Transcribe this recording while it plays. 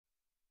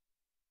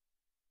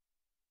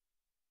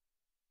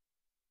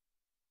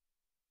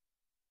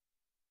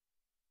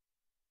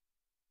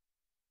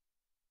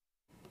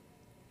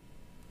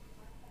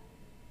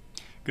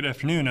Good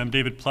afternoon. I'm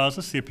David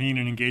Plazas, the Opinion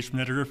and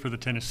Engagement Editor for the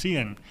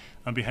Tennessean.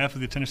 On behalf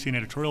of the Tennessean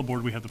Editorial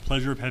Board, we have the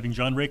pleasure of having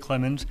John Ray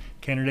Clemmons,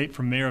 candidate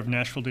for Mayor of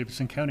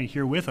Nashville-Davidson County,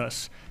 here with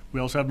us.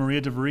 We also have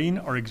Maria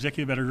DeVarine, our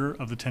Executive Editor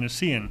of the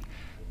Tennessean.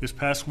 This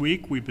past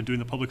week, we've been doing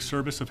the public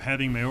service of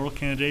having mayoral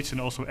candidates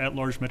and also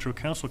at-large Metro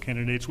Council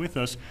candidates with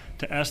us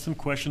to ask them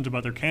questions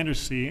about their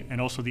candidacy and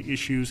also the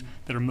issues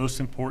that are most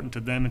important to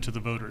them and to the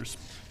voters.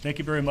 Thank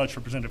you very much,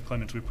 Representative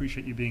Clemmons. We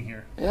appreciate you being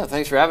here. Yeah,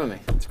 thanks for having me.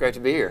 It's great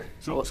to be here.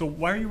 So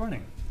why are you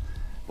running?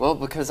 Well,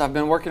 because I've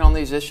been working on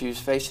these issues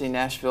facing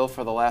Nashville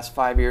for the last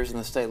 5 years in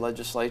the state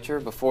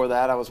legislature. Before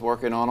that, I was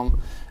working on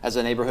them as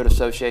a neighborhood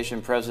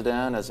association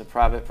president, as a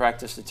private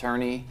practice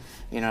attorney.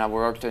 I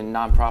worked in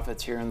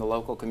nonprofits here in the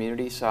local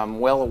community, so I'm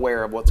well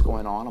aware of what's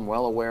going on. I'm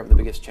well aware of the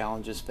biggest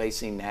challenges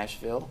facing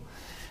Nashville.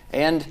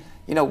 And,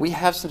 we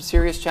have some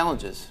serious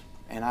challenges,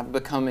 and I've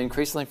become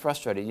increasingly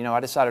frustrated. I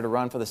decided to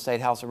run for the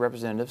State House of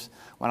Representatives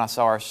when I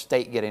saw our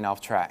state getting off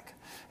track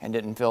and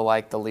didn't feel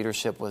like the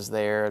leadership was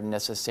there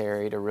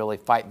necessary to really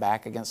fight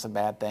back against the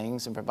bad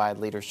things and provide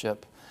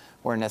leadership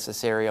where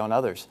necessary on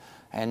others.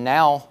 And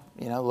now,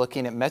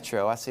 looking at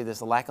Metro, I see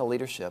this lack of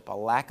leadership, a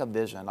lack of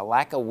vision, a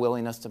lack of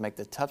willingness to make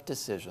the tough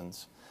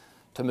decisions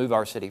to move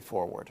our city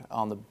forward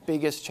on the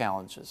biggest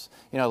challenges,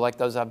 like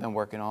those I've been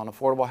working on: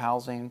 affordable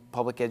housing,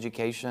 public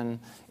education,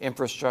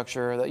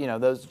 infrastructure,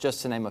 those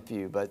just to name a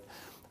few. But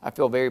I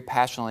feel very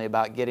passionately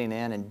about getting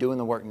in and doing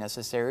the work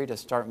necessary to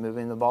start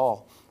moving the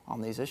ball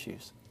on these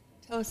issues.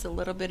 Tell us a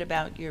little bit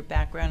about your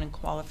background and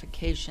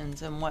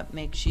qualifications and what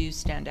makes you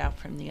stand out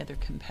from the other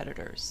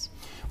competitors.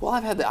 Well,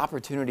 I've had the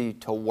opportunity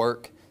to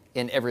work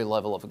in every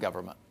level of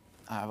government.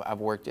 I've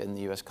worked in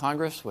the U.S.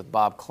 Congress with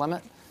Bob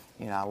Clement.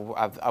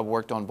 I've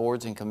worked on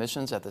boards and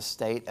commissions at the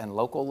state and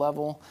local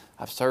level.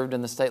 I've served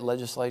in the state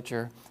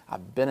legislature.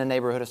 I've been a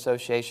neighborhood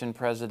association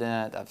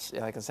president.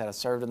 Like I said, I've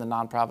served in the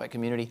nonprofit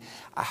community.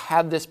 I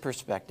have this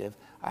perspective.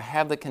 I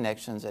have the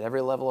connections at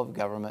every level of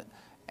government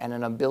and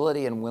an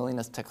ability and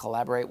willingness to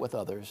collaborate with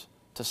others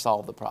to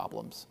solve the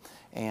problems.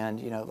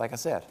 And, like I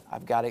said,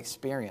 I've got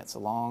experience, a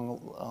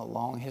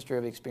long history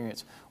of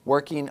experience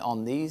working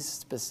on these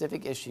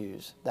specific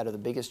issues that are the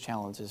biggest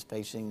challenges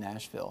facing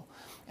Nashville.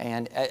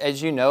 And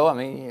as you know,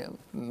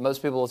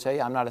 most people will tell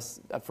you I'm not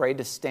afraid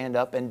to stand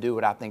up and do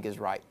what I think is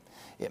right.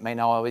 It may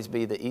not always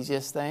be the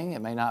easiest thing. I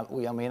may not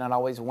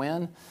always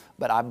win,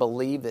 but I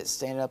believe that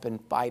standing up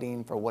and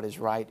fighting for what is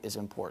right is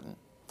important.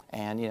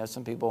 And,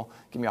 some people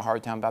give me a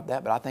hard time about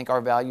that, but I think our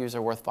values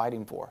are worth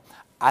fighting for.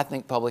 I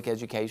think public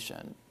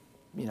education,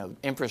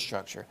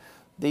 infrastructure,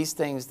 these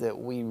things that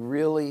we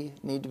really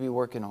need to be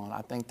working on,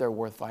 I think they're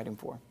worth fighting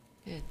for.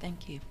 Good,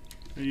 thank you.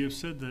 You have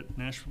said that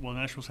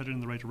Nashville's headed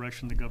in the right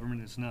direction, the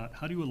government is not.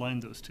 How do you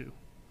align those two?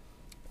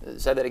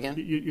 Say that again?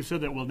 You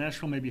said that,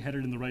 Nashville may be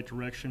headed in the right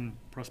direction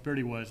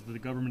prosperity-wise, but the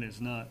government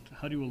is not.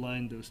 How do you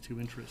align those two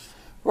interests?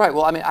 Right.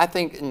 Well, I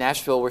think in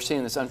Nashville, we're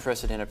seeing this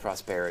unprecedented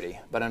prosperity,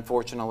 but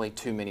unfortunately,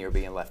 too many are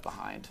being left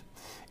behind.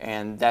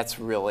 And that's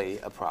really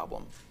a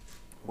problem.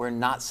 We're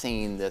not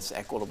seeing this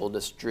equitable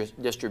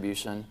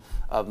distribution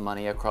of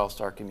money across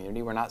our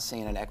community. We're not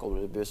seeing an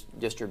equitable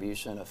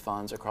distribution of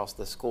funds across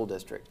the school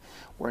district.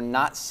 We're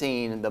not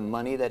seeing the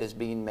money that is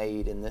being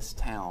made in this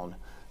town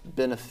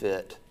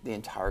benefit the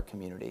entire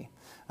community.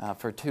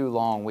 For too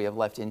long, we have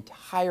left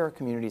entire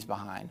communities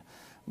behind.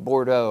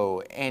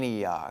 Bordeaux,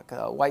 Antioch,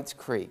 Whites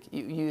Creek.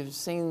 You've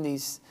seen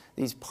these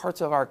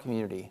parts of our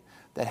community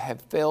that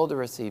have failed to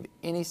receive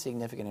any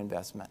significant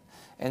investment.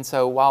 And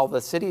so while the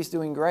city is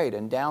doing great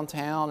and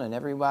downtown and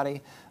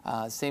everybody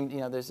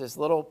there's this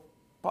little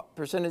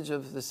percentage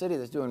of the city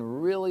that's doing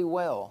really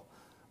well.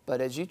 But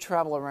as you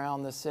travel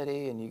around the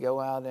city and you go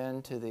out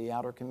into the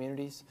outer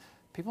communities,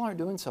 people aren't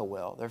doing so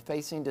well. They're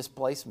facing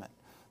displacement.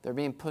 They're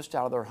being pushed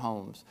out of their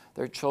homes.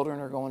 Their children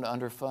are going to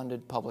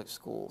underfunded public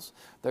schools.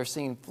 They're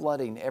seeing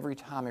flooding every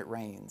time it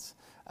rains.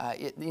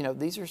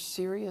 These are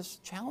serious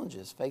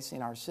challenges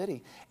facing our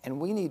city,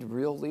 and we need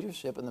real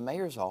leadership in the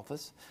mayor's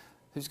office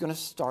who's going to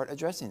start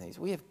addressing these.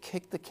 We have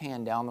kicked the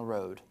can down the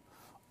road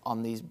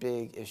on these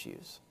big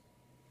issues.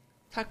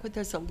 Talk with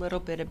us a little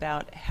bit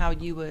about how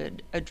you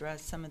would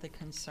address some of the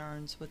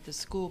concerns with the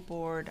school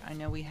board. I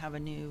know we have a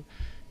new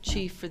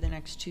chief for the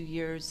next 2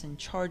 years in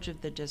charge of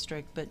the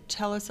district, but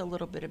tell us a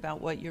little bit about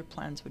what your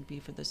plans would be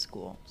for the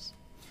schools.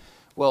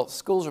 Well,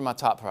 schools are my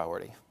top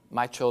priority.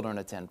 My children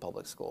attend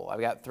public school. I've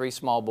got 3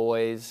 small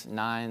boys,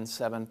 9,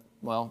 7,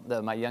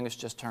 my youngest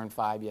just turned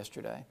 5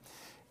 yesterday,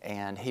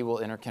 and he will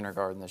enter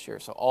kindergarten this year.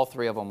 So all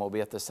 3 of them will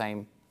be at the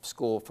same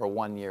school for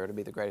 1 year. It'll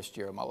be the greatest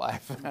year of my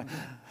life.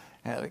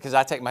 Because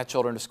I take my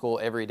children to school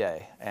every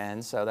day,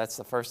 and so that's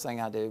the first thing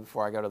I do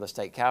before I go to the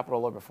state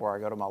capitol or before I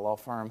go to my law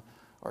firm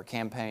or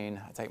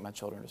campaign. I take my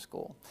children to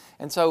school.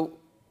 And so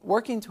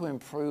working to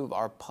improve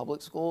our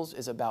public schools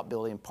is about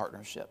building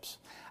partnerships.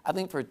 I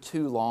think for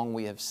too long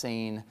we have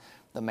seen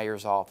the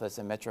mayor's office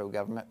and Metro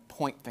government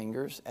point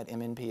fingers at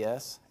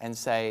MNPS and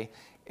say,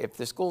 if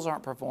the schools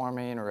aren't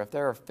performing or if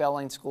there are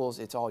failing schools,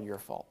 it's all your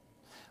fault.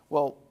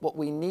 Well, what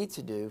we need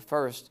to do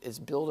first is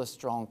build a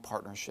strong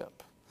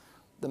partnership.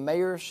 The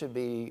mayor should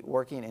be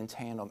working in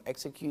tandem,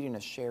 executing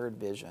a shared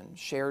vision,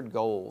 shared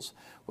goals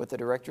with the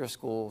director of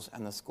schools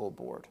and the school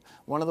board.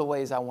 One of the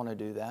ways I want to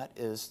do that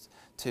is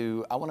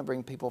I want to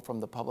bring people from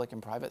the public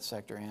and private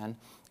sector in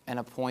and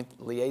appoint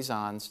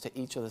liaisons to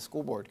each of the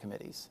school board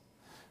committees.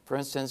 For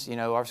instance, you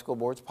know, our school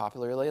board's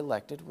popularly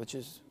elected, which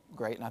is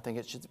great, and I think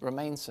it should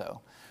remain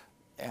so.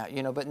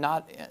 You know, but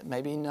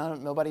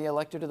nobody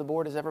elected to the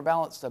board has ever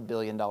balanced $1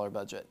 billion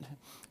budget.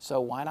 So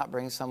why not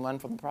bring someone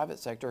from the private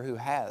sector who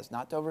has,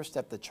 not to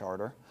overstep the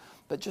charter,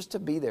 but just to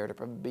be there to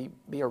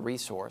be a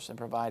resource and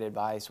provide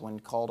advice when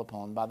called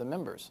upon by the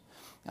members.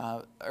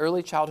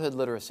 Early childhood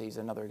literacy is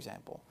another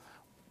example.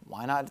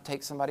 Why not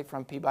take somebody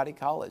from Peabody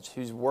College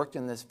who's worked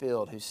in this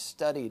field, who's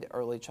studied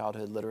early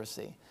childhood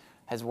literacy,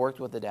 has worked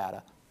with the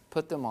data,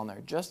 put them on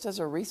there just as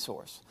a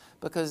resource,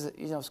 because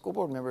you know school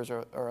board members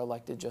are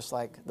elected just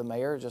like the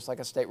mayor, just like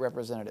a state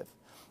representative.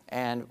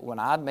 And when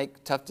I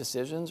make tough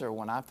decisions or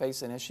when I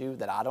face an issue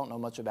that I don't know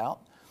much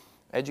about,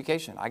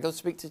 education, I go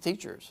speak to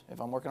teachers.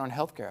 If I'm working on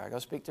healthcare, I go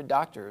speak to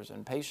doctors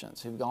and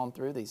patients who've gone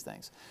through these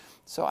things.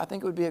 So I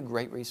think it would be a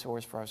great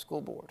resource for our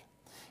school board.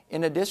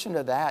 In addition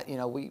to that, you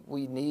know,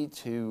 we need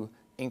to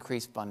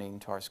increase funding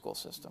to our school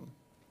system.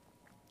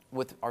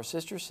 With our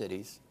sister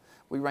cities,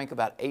 we rank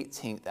about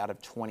 18th out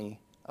of 20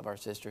 of our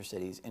sister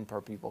cities in per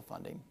pupil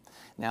funding.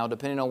 Now,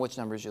 depending on which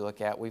numbers you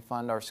look at, we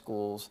fund our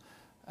schools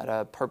at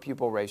a per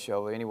pupil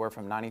ratio of anywhere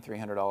from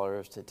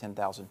 $9,300 to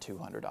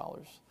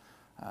 $10,200,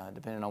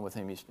 depending on with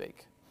whom you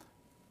speak.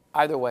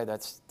 Either way,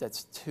 that's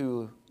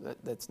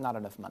not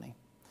enough money.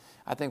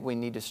 I think we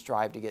need to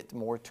strive to get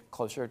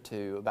closer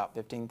to about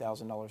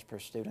 $15,000 per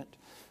student.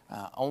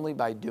 Only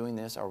by doing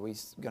this are we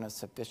going to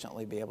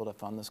sufficiently be able to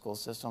fund the school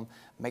system,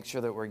 make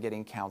sure that we're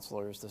getting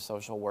counselors, the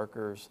social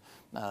workers,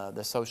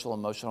 the social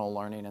emotional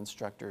learning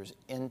instructors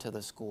into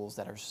the schools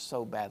that are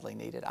so badly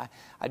needed.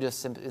 I just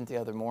spent the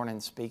other morning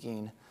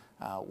speaking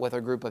with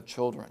a group of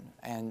children,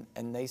 and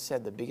they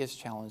said the biggest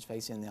challenge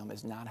facing them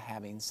is not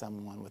having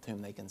someone with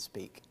whom they can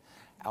speak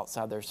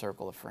outside their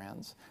circle of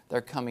friends.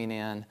 They're coming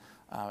in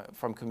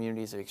from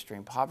communities of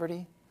extreme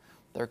poverty.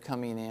 They're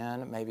coming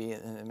in, maybe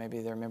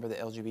they're a member of the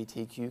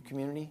LGBTQ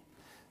community,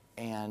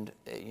 and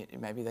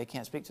maybe they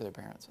can't speak to their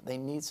parents. They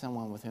need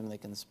someone with whom they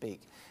can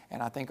speak.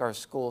 And I think our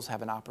schools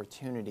have an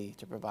opportunity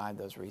to provide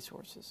those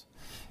resources.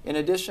 In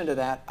addition to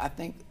that, I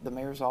think the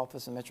mayor's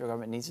office and Metro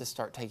government needs to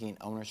start taking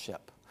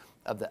ownership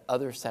of the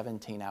other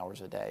 17 hours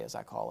a day, as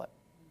I call it.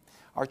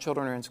 Our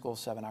children are in school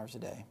 7 hours a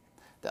day.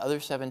 The other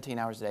 17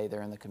 hours a day,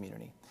 they're in the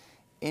community.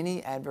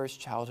 Any adverse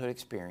childhood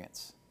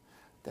experience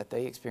that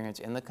they experience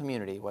in the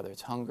community, whether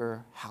it's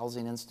hunger,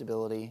 housing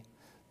instability,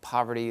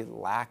 poverty,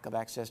 lack of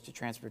access to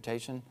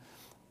transportation,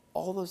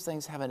 all those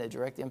things have a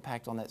direct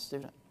impact on that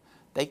student.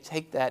 They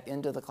take that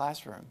into the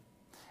classroom.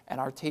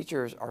 And our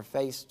teachers are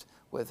faced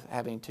with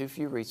having too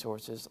few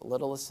resources,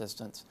 little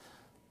assistance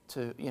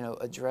to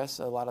address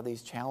a lot of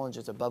these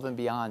challenges above and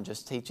beyond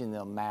just teaching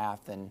them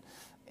math and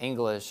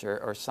English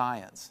or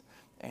science.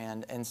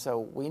 And so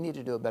we need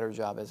to do a better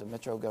job as a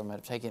Metro government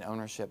of taking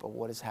ownership of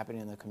what is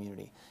happening in the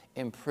community,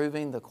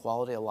 improving the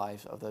quality of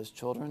life of those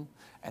children,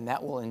 and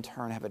that will in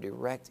turn have a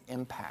direct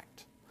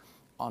impact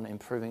on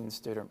improving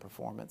student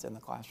performance in the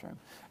classroom.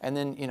 And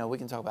then, we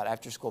can talk about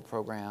after-school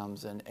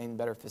programs and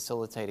better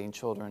facilitating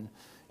children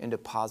into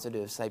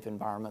positive, safe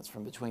environments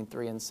from between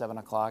 3 and 7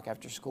 o'clock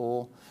after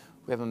school.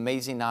 We have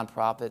amazing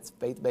nonprofits,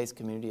 faith-based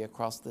community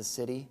across the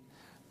city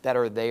that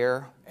are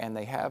there, and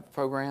they have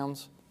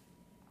programs.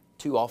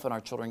 Too often our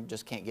children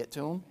just can't get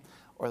to them,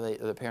 or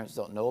the parents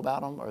don't know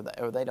about them,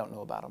 or they don't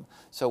know about them.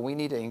 So we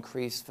need to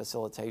increase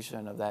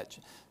facilitation of that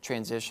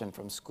transition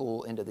from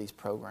school into these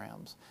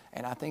programs.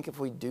 And I think if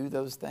we do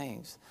those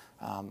things,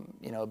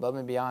 above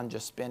and beyond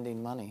just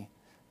spending money,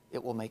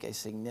 it will make a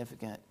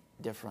significant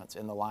difference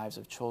in the lives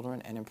of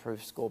children and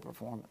improve school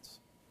performance.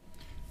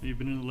 You've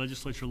been in the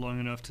legislature long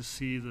enough to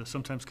see the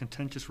sometimes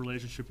contentious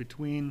relationship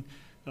between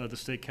the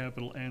state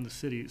capitol and the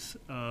cities.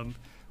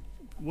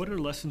 What are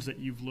lessons that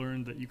you've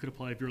learned that you could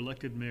apply if you're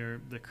elected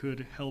mayor that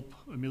could help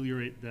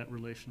ameliorate that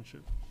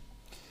relationship?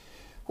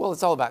 Well,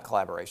 it's all about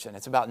collaboration.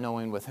 It's about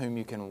knowing with whom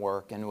you can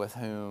work and with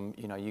whom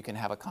you can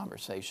have a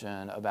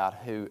conversation about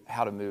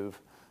how to move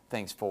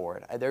things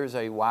forward. There's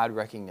a wide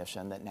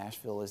recognition that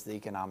Nashville is the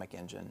economic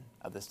engine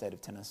of the state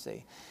of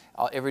Tennessee.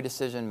 Every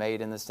decision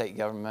made in the state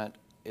government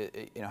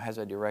has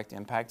a direct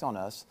impact on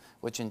us,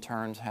 which in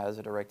turn has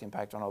a direct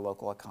impact on our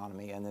local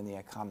economy and then the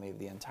economy of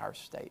the entire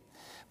state.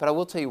 But I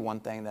will tell you one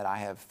thing that I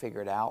have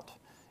figured out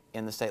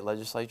in the state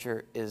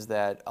legislature is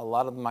that a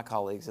lot of my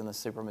colleagues in the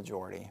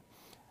supermajority,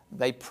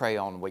 they prey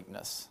on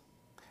weakness.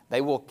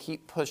 They will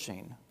keep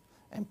pushing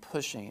and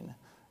pushing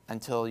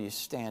until you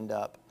stand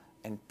up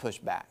and push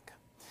back.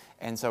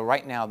 And so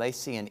right now they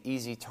see an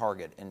easy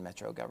target in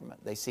Metro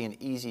government. They see an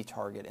easy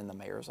target in the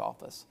mayor's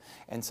office.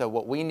 And so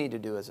what we need to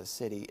do as a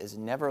city is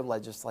never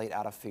legislate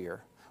out of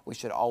fear. We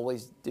should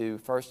always do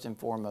first and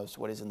foremost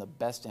what is in the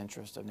best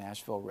interest of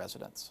Nashville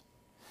residents.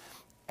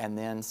 And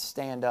then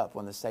stand up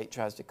when the state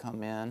tries to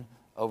come in,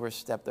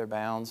 overstep their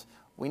bounds.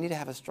 We need to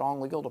have a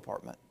strong legal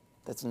department.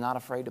 that's not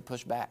afraid to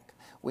push back.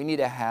 We need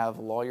to have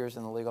lawyers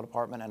in the legal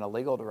department and a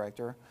legal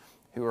director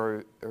who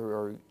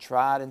are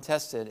tried and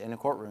tested in the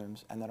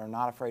courtrooms and that are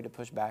not afraid to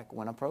push back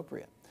when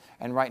appropriate.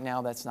 And right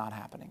now, that's not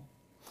happening.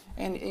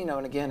 And, you know,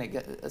 and again,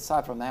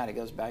 aside from that, it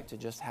goes back to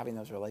just having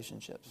those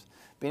relationships.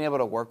 Being able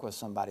to work with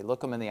somebody,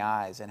 look them in the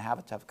eyes and have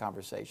a tough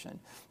conversation.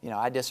 You know,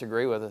 I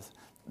disagree with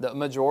the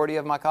majority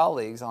of my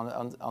colleagues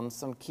on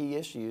some key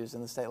issues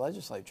in the state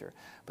legislature.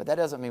 But that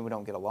doesn't mean we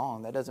don't get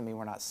along. That doesn't mean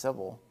we're not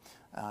civil.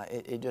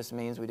 It just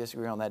means we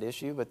disagree on that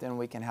issue, but then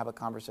we can have a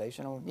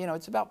conversation. You know,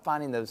 it's about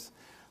finding those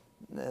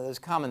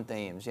common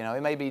themes. You know,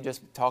 it may be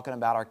just talking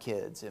about our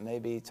kids. It may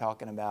be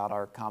talking about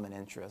our common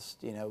interests,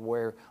 you know,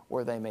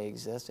 where they may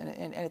exist.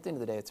 And at the end of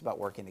the day, it's about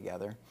working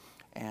together.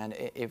 And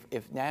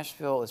if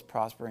Nashville is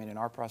prospering and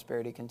our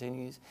prosperity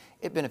continues,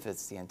 it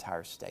benefits the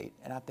entire state.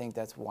 And I think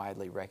that's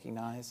widely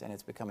recognized, and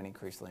it's becoming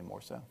increasingly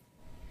more so.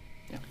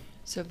 Yeah.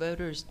 So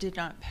voters did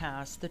not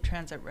pass the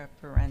transit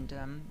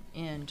referendum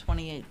in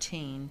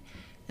 2018,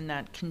 and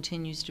that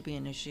continues to be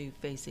an issue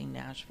facing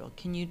Nashville.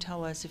 Can you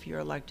tell us, if you're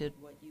elected,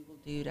 what you will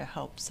do to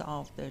help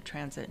solve the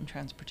transit and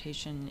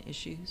transportation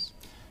issues?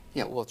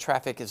 Yeah, well,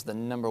 traffic is the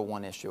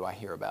 #1 issue I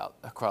hear about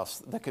across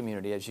the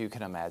community, as you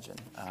can imagine.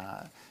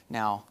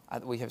 Now,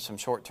 we have some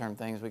short-term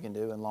things we can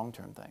do and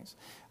long-term things.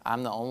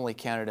 I'm the only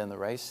candidate in the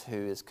race who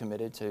is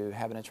committed to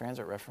having a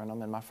transit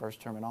referendum in my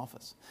first term in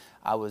office.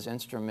 I was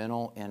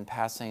instrumental in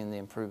passing the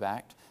IMPROVE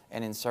Act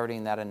and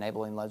inserting that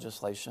enabling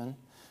legislation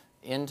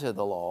into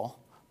the law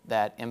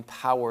that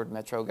empowered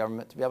metro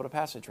government to be able to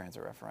pass a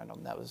transit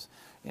referendum. That was,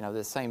 you know,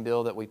 the same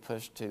bill that we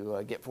pushed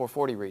to get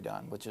 440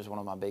 redone, which is one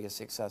of my biggest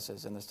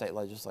successes in the state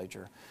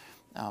legislature.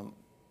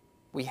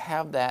 We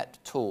have that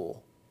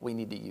tool. We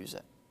need to use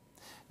it.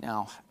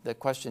 Now, the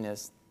question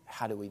is,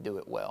 how do we do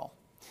it well?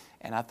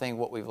 And I think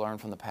what we've learned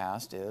from the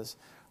past is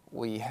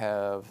we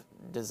have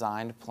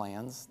designed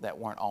plans that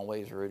weren't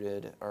always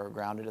rooted or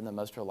grounded in the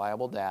most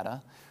reliable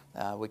data.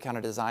 We kind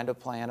of designed a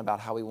plan about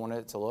how we wanted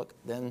it to look.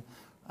 Then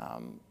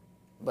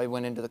they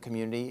went into the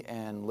community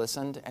and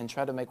listened and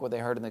tried to make what they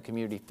heard in the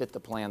community fit the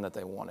plan that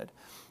they wanted.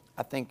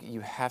 I think you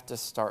have to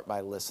start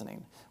by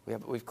listening.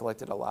 We've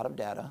collected a lot of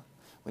data.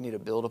 We need to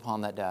build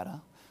upon that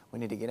data. We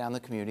need to get out in the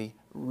community,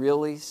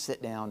 really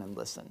sit down and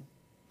listen.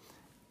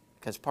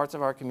 Because parts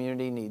of our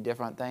community need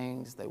different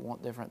things, they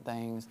want different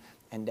things,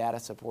 and data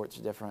supports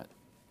different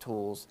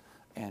tools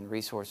and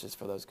resources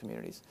for those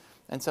communities.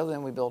 And so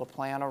then we build a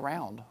plan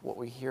around what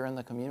we hear in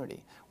the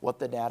community, what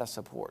the data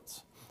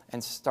supports,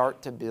 and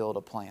start to build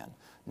a plan.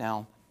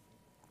 Now,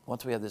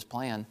 once we have this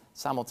plan,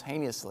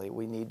 simultaneously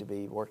we need to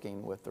be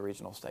working with the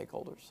regional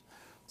stakeholders.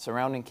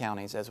 Surrounding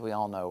counties, as we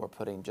all know, are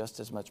putting just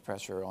as much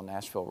pressure on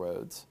Nashville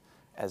roads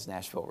as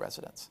Nashville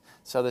residents.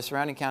 So the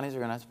surrounding counties are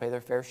going to have to pay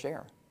their fair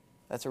share.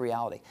 That's a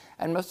reality.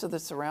 And most of the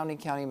surrounding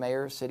county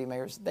mayors, city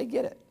mayors, they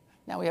get it.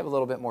 Now we have a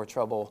little bit more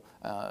trouble,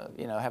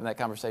 you know, having that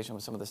conversation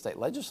with some of the state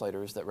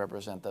legislators that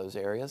represent those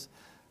areas,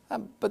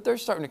 but they're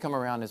starting to come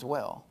around as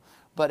well.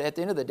 But at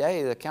the end of the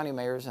day, the county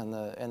mayors and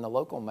the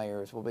local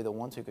mayors will be the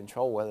ones who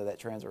control whether that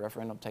transit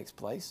referendum takes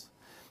place,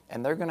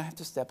 and they're going to have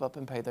to step up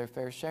and pay their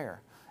fair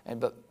share.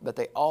 But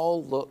they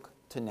all look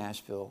to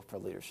Nashville for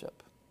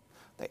leadership.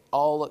 They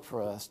all look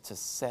for us to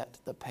set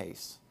the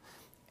pace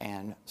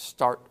and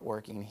start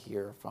working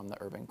here from the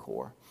urban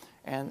core.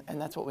 And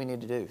that's what we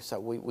need to do. So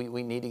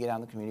we need to get out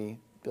in the community,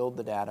 build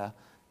the data,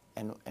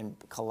 and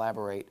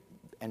collaborate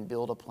and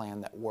build a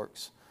plan that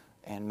works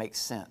and makes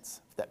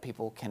sense that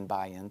people can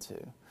buy into.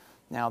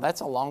 Now,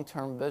 that's a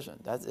long-term vision.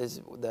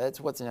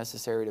 That's what's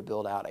necessary to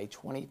build out a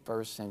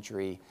 21st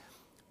century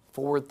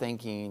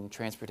forward-thinking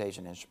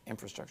transportation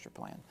infrastructure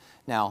plan.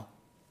 Now,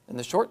 in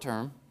the short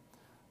term,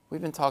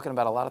 we've been talking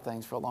about a lot of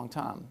things for a long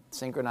time.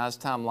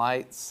 Synchronized time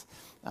lights,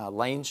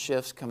 lane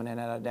shifts coming in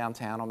and out of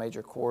downtown on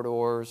major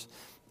corridors,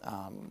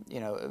 you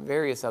know,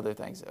 various other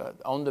things.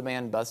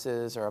 On-demand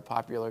buses are a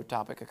popular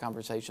topic of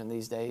conversation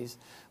these days.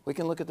 We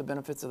can look at the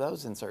benefits of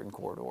those in certain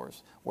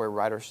corridors where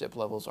ridership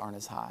levels aren't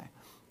as high.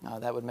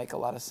 That would make a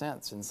lot of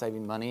sense in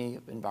saving money,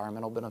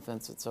 environmental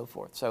benefits, and so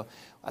forth. So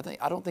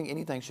I don't think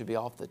anything should be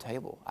off the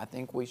table. I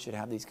think we should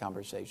have these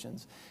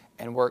conversations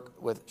and work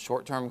with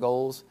short-term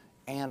goals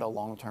and a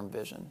long-term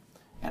vision.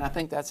 And I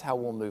think that's how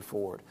we'll move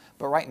forward.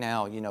 But right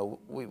now, you know,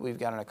 we've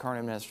got a current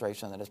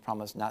administration that has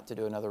promised not to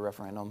do another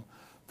referendum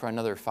for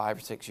another 5 or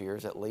 6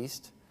 years at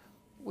least.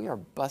 We are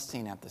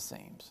busting at the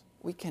seams.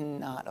 We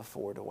cannot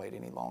afford to wait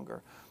any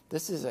longer.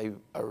 This is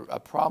a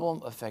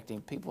problem affecting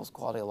people's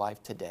quality of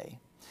life today.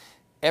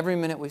 Every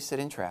minute we sit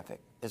in traffic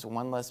is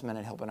one less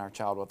minute helping our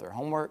child with their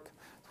homework,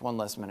 it's one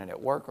less minute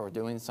at work or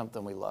doing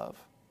something we love.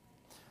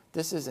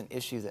 This is an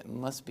issue that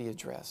must be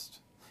addressed,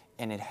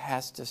 and it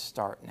has to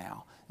start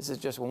now. This is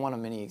just one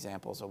of many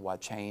examples of why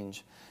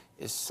change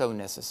is so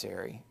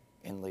necessary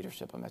in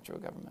leadership of metro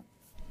government.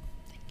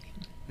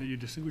 You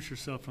distinguish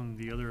yourself from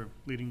the other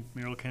leading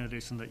mayoral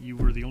candidates in that you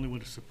were the only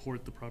one to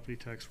support the property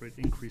tax rate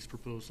increase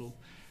proposal.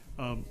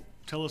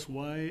 Tell us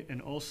why, and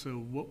also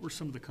what were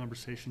some of the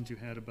conversations you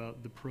had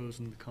about the pros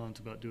and the cons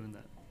about doing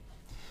that?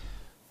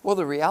 Well,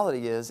 the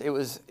reality is it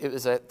was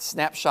a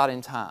snapshot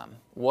in time.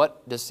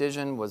 What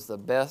decision was the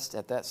best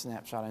at that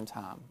snapshot in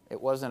time?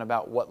 It wasn't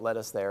about what led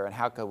us there and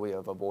how could we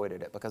have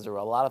avoided it, because there were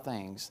a lot of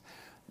things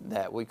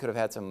that we could have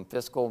had some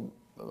fiscal,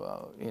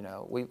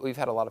 we've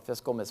had a lot of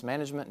fiscal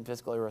mismanagement and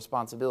fiscal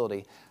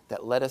irresponsibility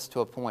that led us to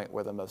a point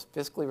where the most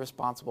fiscally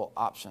responsible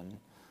option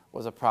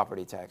was a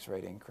property tax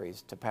rate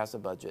increase to pass a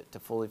budget to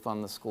fully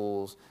fund the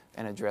schools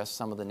and address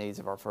some of the needs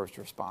of our first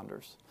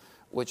responders,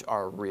 which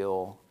are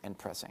real and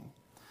pressing.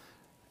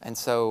 And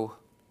so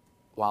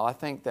while I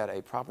think that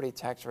a property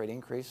tax rate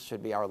increase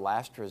should be our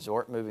last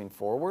resort moving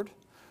forward,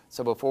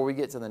 so before we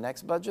get to the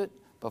next budget,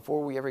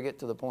 before we ever get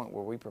to the point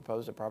where we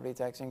propose a property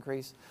tax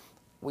increase,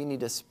 we need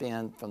to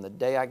spend from the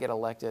day I get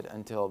elected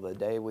until the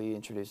day we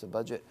introduce the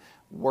budget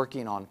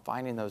working on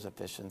finding those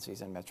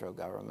efficiencies in metro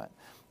government,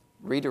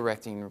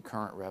 redirecting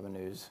current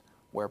revenues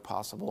where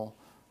possible,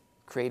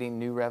 creating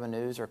new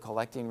revenues or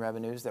collecting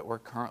revenues that we're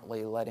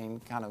currently letting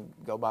kind of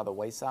go by the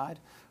wayside.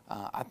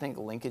 I think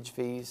linkage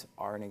fees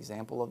are an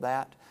example of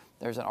that.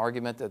 There's an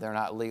argument that they're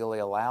not legally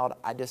allowed.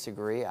 I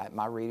disagree.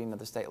 My reading of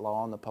the state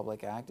law and the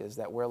Public Act is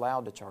that we're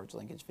allowed to charge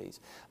linkage fees.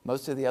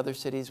 Most of the other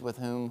cities with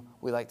whom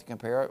we like to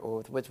compare, or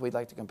with which we'd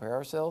like to compare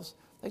ourselves,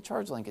 they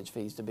charge linkage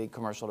fees to big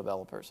commercial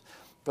developers.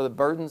 For the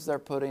burdens they're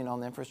putting on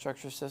the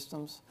infrastructure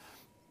systems,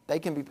 they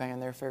can be paying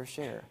their fair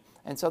share.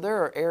 And so there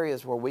are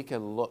areas where we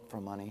could look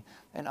for money.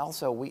 And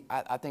also,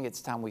 I think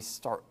it's time we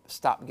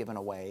stop giving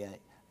away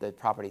the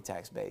property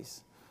tax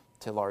base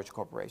to large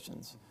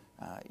corporations.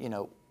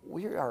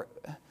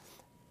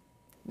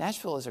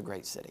 Nashville is a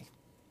great city.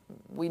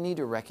 We need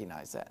to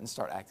recognize that and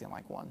start acting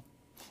like one.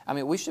 I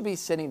mean, we should be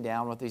sitting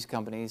down with these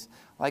companies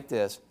like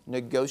this,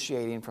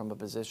 negotiating from a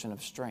position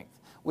of strength.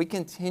 We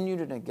continue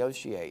to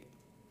negotiate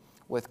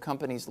with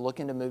companies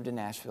looking to move to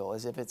Nashville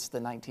as if it's the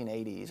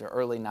 1980s or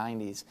early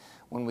 90s,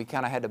 when we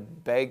kind of had to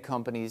beg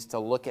companies to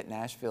look at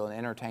Nashville and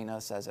entertain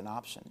us as an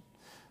option.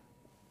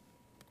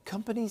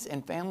 Companies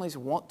and families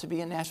want to be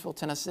in Nashville,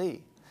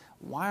 Tennessee.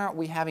 Why aren't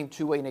we having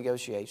two-way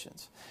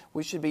negotiations?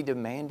 We should be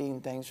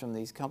demanding things from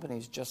these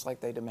companies just like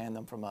they demand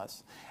them from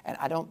us. And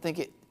I don't think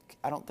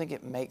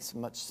it makes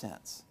much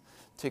sense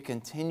to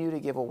continue to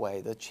give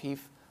away the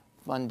chief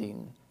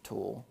funding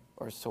tool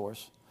or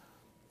source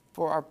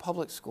for our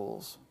public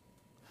schools,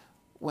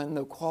 when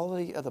the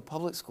quality of the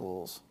public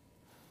schools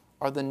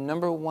are the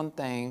 #1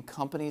 thing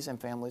companies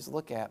and families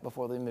look at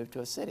before they move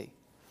to a city.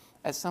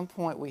 At some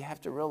point, we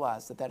have to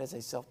realize that that is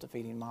a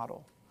self-defeating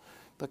model,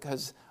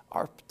 because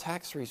our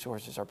tax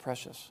resources are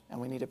precious and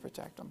we need to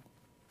protect them.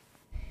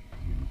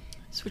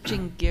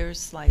 Switching gears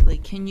slightly,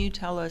 can you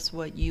tell us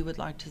what you would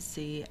like to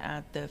see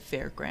at the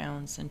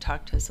fairgrounds and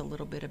talk to us a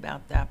little bit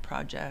about that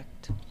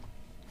project?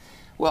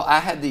 Well, I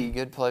had the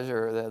good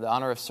pleasure, the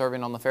honor of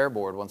serving on the fair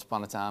board once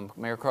upon a time.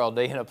 Mayor Carl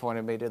Dean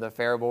appointed me to the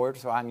fair board,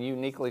 so I'm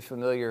uniquely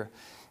familiar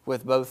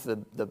with both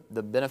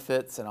the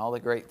benefits and all the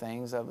great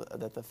things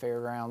that the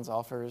fairgrounds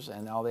offers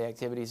and all the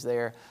activities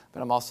there,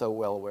 but I'm also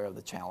well aware of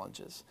the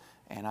challenges.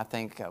 And I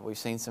think we've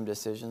seen some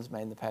decisions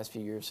made in the past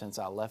few years since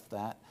I left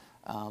that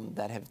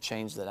have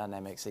changed the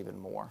dynamics even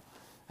more.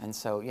 And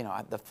so,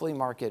 the flea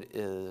market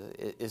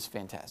is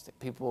fantastic.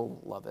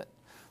 People love it.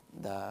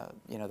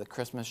 The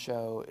Christmas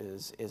show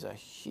is a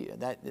huge,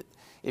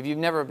 if you've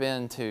never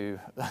been to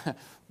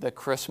the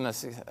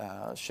Christmas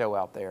show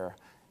out there,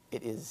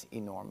 it is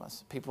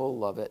enormous. People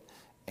love it.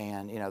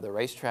 And, the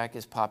racetrack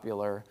is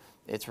popular.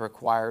 It's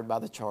required by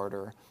the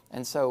charter.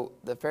 And so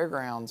the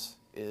fairgrounds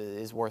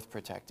is worth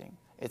protecting.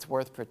 It's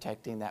worth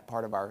protecting that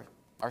part of our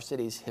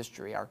city's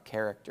history, our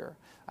character,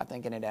 I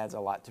think, and it adds a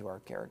lot to our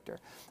character.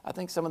 I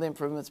think some of the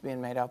improvements being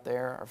made out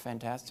there are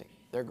fantastic.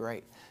 They're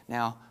great.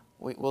 Now,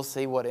 we'll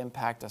see what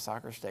impact a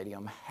soccer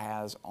stadium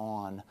has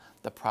on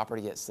the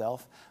property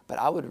itself, but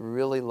I would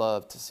really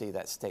love to see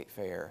that state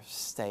fair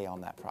stay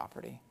on that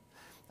property.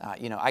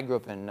 I grew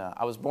up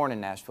I was born in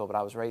Nashville, but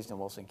I was raised in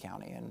Wilson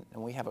County, and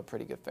we have a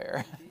pretty good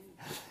fair.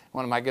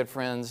 One of my good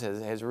friends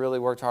has really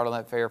worked hard on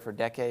that fair for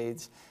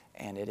decades,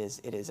 and it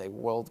is a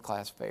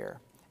world-class fair.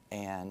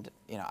 And,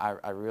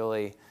 I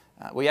really,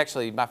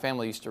 my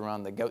family used to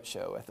run the goat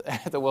show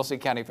at the Wilson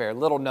County Fair.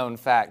 Little known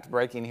fact,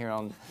 breaking here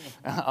on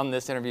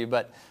this interview,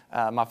 but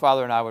my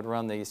father and I would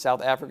run the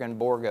South African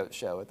boar goat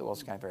show at the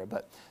Wilson County Fair.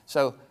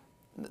 So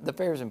the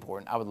fair is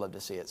important. I would love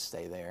to see it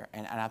stay there.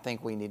 And I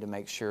think we need to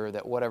make sure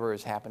that whatever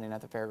is happening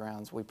at the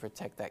fairgrounds, we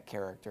protect that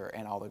character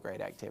and all the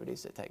great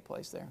activities that take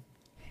place there.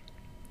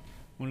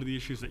 One of the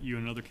issues that you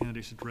and other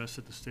candidates addressed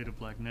at the State of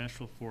Black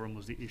Nashville Forum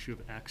was the issue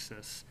of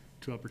access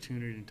to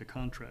opportunity and to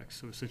contracts,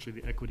 so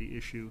essentially the equity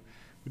issue.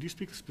 Would you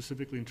speak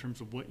specifically in terms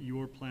of what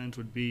your plans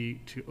would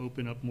be to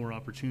open up more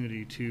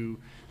opportunity to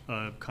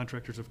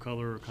contractors of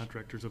color or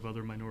contractors of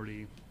other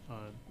minority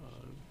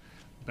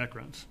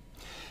backgrounds?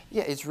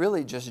 Yeah, it's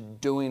really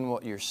just doing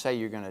what you say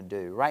you're going to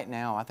do. Right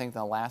now, I think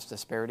the last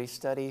disparity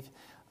study,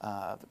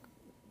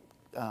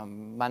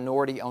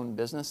 minority-owned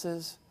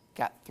businesses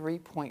got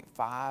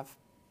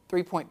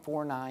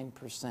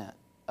 3.49%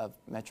 of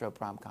Metro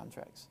Prime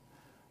contracts.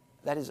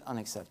 That is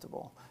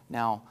unacceptable.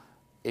 Now,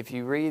 if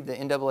you read, the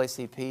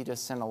NAACP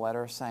just sent a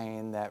letter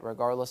saying that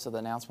regardless of the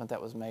announcement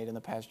that was made in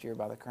the past year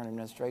by the current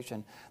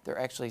administration, they're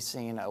actually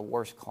seeing a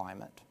worse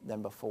climate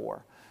than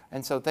before.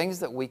 And so things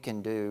that we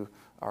can do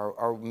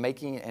are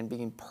making and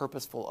being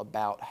purposeful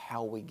about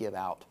how we give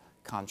out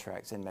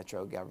contracts in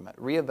metro government,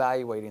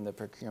 reevaluating the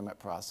procurement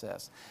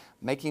process,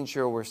 making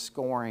sure we're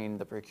scoring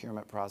the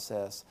procurement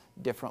process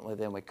differently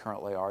than we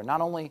currently are, not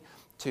only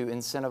to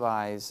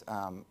incentivize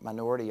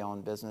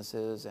minority-owned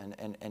businesses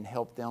and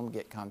help them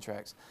get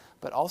contracts,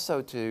 but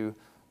also to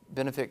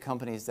benefit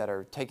companies that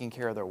are taking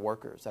care of their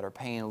workers, that are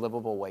paying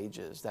livable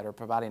wages, that are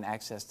providing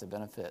access to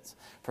benefits.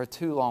 For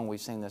too long,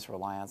 we've seen this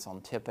reliance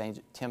on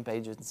temp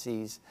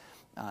agencies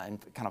and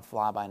kind of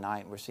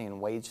fly-by-night. We're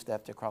seeing wage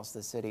theft across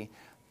the city.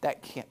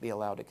 That can't be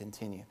allowed to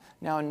continue.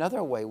 Now,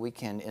 another way we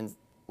can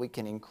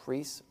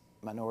increase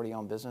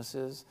minority-owned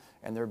businesses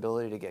and their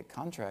ability to get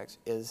contracts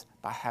is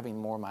by having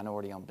more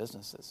minority-owned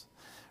businesses.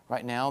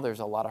 Right now, there's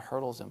a lot of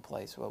hurdles in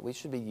place. Well, we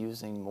should be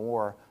using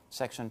more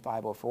Section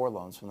 504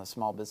 loans from the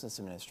Small Business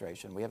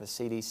Administration. We have a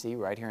CDC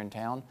right here in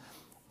town.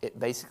 It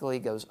basically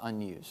goes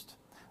unused.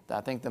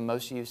 I think the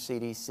most used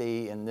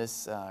CDC in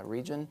this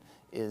region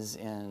is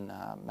in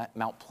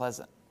Mount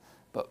Pleasant.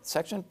 But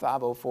Section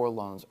 504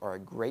 loans are a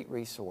great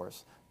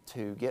resource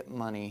to get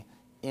money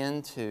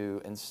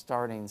into and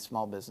starting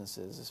small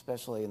businesses,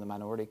 especially in the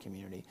minority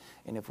community.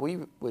 And if we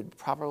would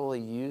properly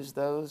use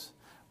those,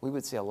 we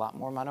would see a lot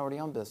more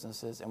minority-owned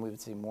businesses, and we would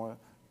see more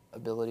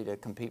ability to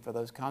compete for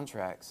those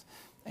contracts.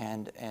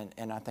 And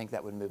I think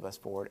that would move us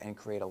forward and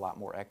create a lot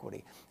more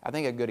equity. I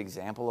think a good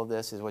example of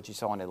this is what you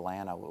saw in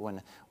Atlanta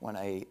when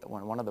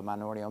one of the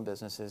minority-owned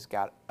businesses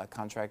got a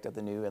contract at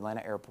the new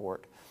Atlanta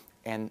airport,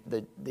 and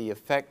the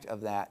effect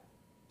of that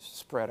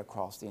spread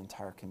across the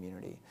entire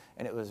community.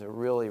 And it was a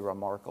really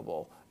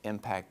remarkable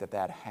impact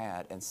that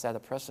had and set a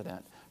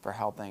precedent for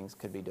how things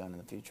could be done in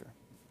the future.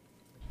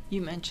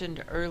 You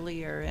mentioned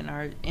earlier in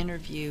our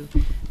interview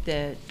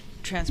that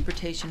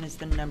transportation is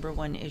the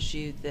 #1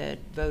 issue that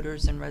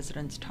voters and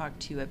residents talk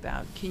to you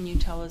about. Can you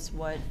tell us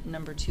what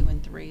number 2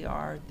 and 3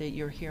 are that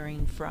you're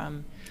hearing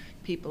from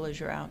people as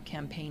you're out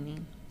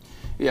campaigning?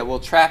 Yeah, well,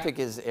 traffic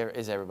is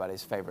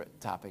everybody's favorite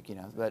topic, you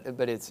know, but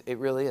it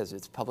really is.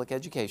 It's public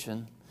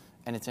education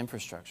and it's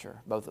infrastructure,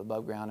 both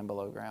above ground and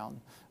below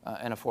ground,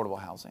 and affordable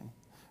housing.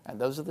 And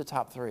those are the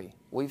top 3.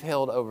 We've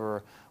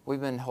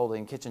been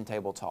holding kitchen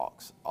table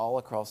talks all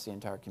across the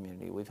entire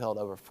community. We've held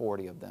over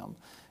 40 of them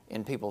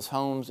in people's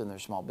homes, in their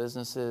small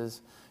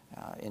businesses,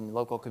 in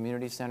local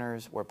community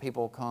centers where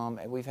people come.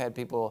 And we've had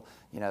people,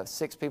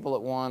 6 people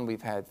at one,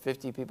 we've had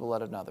 50 people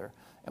at another.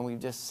 And we've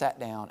just sat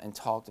down and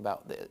talked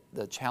about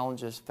the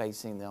challenges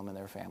facing them and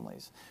their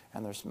families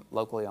and their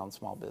locally owned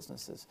small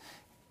businesses.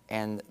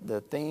 And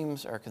the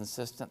themes are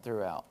consistent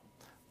throughout.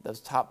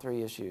 Those top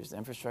 3 issues: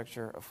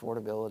 infrastructure,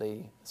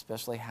 affordability,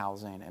 especially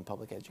housing, and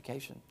public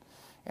education.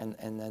 And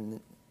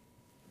then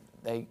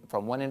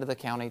from one end of the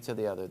county to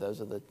the other, those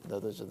are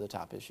the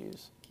top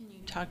issues. Can you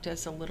talk to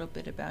us a little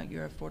bit about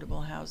your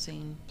affordable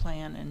housing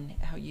plan and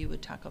how you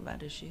would tackle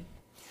that issue?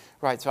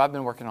 Right, so I've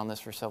been working on this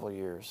for several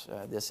years.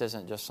 This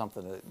isn't just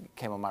something that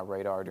came on my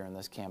radar during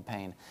this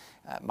campaign.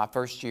 My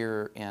first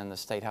year in the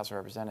State House of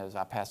Representatives,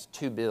 I passed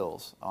 2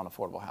 bills on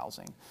affordable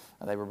housing.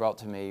 They were brought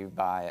to me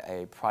by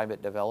a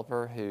private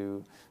developer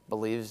who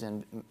believes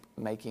in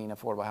making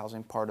affordable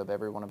housing part of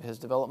every one of his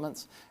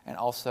developments, and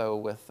also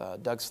with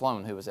Doug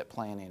Sloan, who was at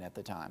planning at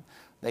the time.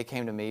 They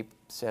came to me,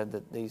 said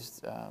that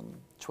these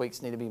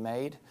tweaks need to be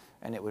made,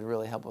 and it would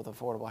really help with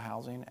affordable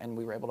housing, and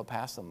we were able to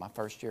pass them my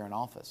first year in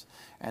office.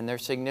 And they're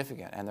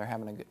significant, and they're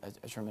having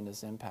a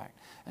tremendous impact.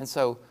 And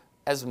so,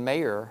 as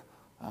mayor,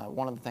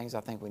 one of the things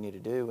I think we need to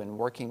do, and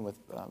working with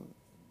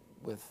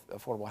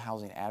affordable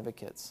housing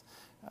advocates,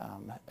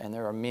 and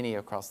there are many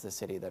across the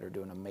city that are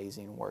doing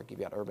amazing work. You've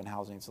got Urban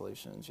Housing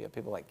Solutions, you have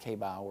people like K.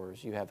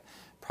 Bowers, you have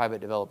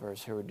private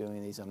developers who are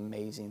doing these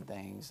amazing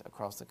things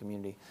across the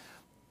community.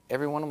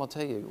 Every one of them will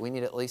tell you, we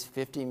need at least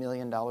 $50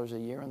 million a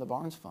year in the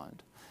Barnes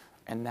Fund.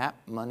 And that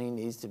money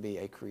needs to be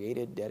a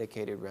created,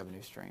 dedicated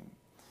revenue stream.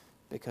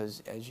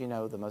 Because, as you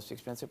know, the most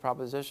expensive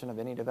proposition of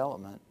any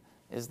development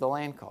is the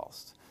land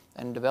cost.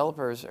 And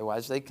developers,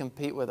 as they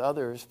compete with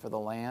others for the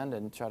land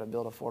and try to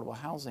build affordable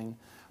housing,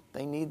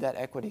 they need that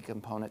equity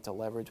component to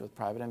leverage with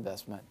private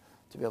investment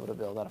to be able to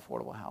build that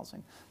affordable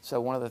housing. So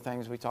one of the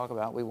things we talk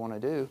about we want to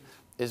do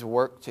is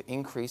work to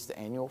increase the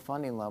annual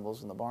funding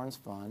levels in the Barnes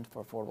Fund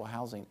for affordable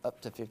housing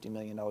up to $50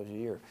 million a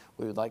year.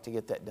 We would like to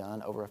get that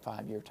done over a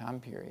 5-year time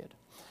period.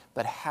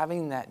 But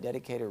having that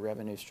dedicated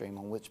revenue stream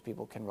on which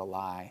people can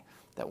rely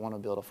that want to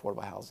build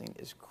affordable housing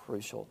is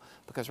crucial.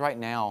 Because right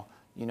now,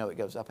 it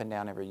goes up and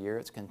down every year.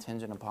 It's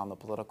contingent upon the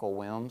political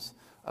whims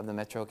of the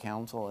Metro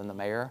Council and the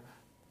mayor.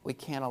 We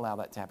can't allow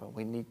that to happen.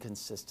 We need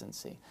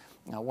consistency.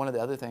 Now, one of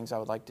the other things I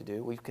would like to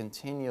do, we've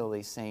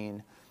continually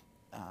seen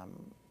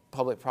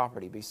public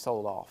property be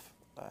sold off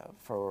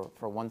for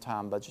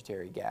one-time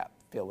budgetary gap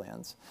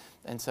fill-ins.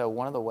 And so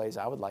one of the ways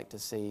I would like to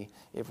see,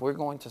 if we're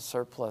going to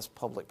surplus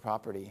public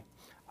property,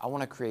 I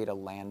want to create a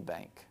land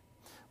bank,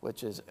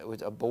 which is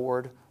a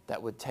board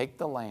that would take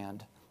the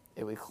land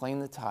it would clean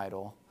the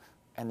title,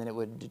 and then it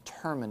would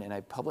determine in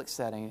a public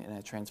setting, in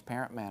a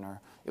transparent manner,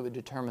 it would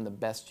determine the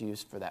best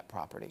use for that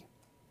property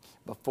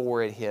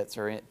before it hits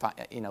or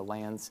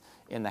lands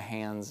in the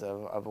hands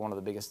of one of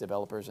the biggest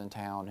developers in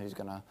town who's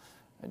going to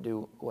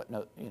do what,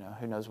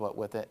 who knows what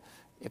with it.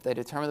 If they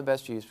determine the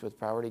best use with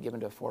priority given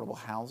to affordable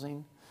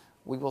housing,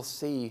 we will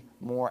see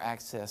more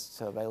access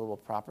to available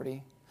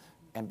property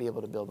and be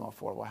able to build more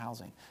affordable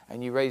housing.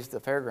 And you raised the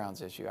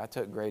fairgrounds issue. I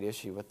took great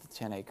issue with the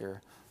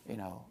 10-acre,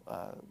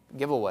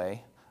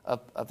 giveaway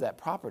of that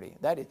property.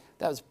 That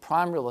was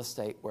prime real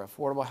estate where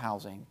affordable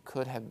housing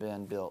could have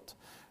been built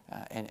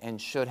and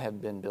should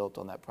have been built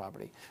on that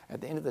property.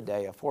 At the end of the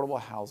day, affordable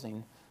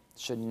housing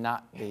should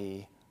not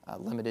be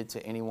limited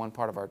to any one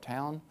part of our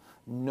town.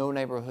 No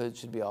neighborhood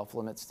should be off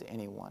limits to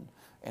anyone.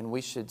 And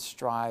we should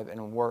strive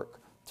and work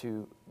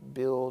to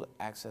build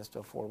access to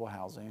affordable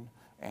housing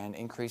and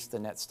increase the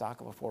net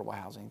stock of affordable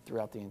housing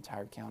throughout the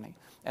entire county.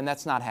 And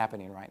that's not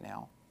happening right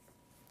now.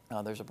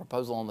 There's a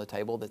proposal on the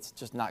table that's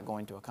just not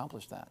going to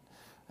accomplish that.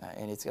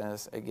 And it's going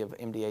to give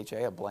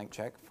MDHA a blank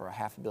check for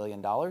 $500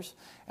 million,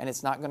 and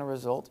it's not going to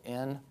result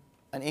in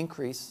an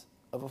increase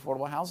of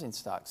affordable housing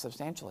stock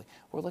substantially.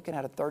 We're looking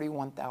at a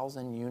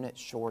 31,000 unit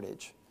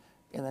shortage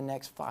in the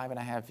next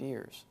 5.5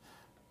 years.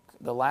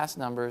 The last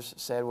numbers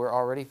said we're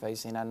already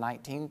facing a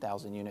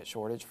 19,000 unit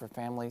shortage for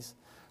families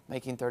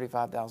making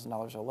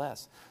 $35,000 or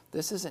less.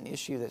 This is an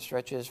issue that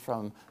stretches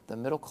from the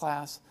middle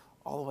class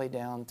all the way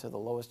down to the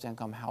lowest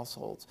income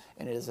households,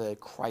 and it is a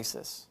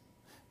crisis.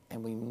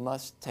 And we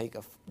must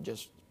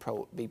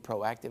be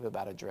proactive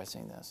about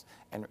addressing this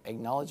and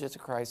acknowledge it's a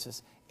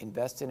crisis,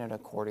 invest in it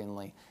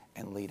accordingly,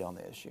 and lead on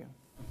the issue.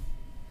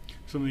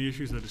 Some of the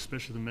issues that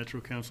especially the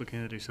Metro Council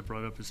candidates have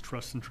brought up is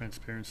trust and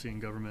transparency in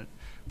government.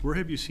 Where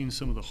have you seen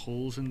some of the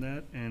holes in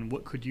that, and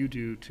what could you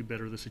do to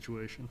better the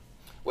situation?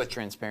 With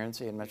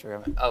transparency in Metro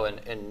government? Oh,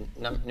 in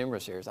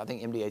numerous areas. I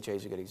think MDHA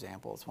is a good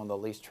example. It's one of the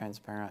least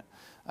transparent.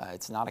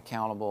 It's not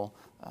accountable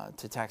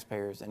to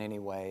taxpayers in any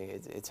way.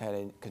 It's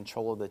had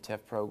control of the TIF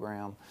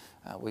program.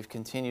 We've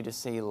continued to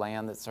see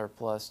land that's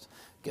surplus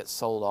get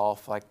sold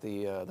off, like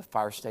the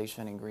fire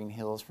station in Green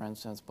Hills, for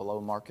instance, below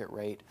market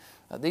rate.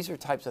 These are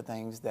types of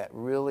things that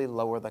really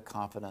lower the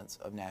confidence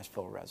of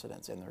Nashville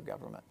residents in their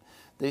government.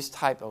 This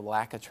type of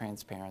lack of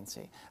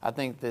transparency. I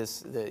think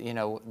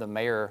the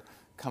mayor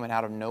coming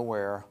out of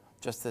nowhere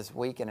just this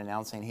week and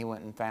announcing he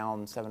went and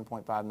found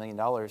 $7.5 million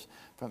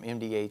from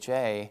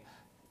MDHA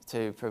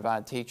to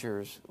provide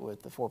teachers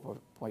with the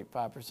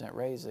 4.5%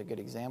 raise is a good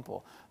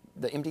example.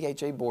 The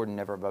MDHA board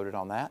never voted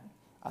on that.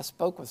 I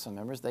spoke with some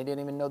members. They didn't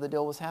even know the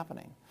deal was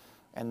happening.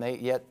 And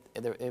yet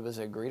it was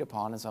agreed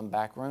upon in some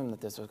back room that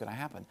this was going to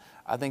happen.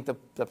 I think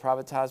the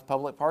privatized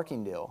public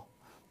parking deal,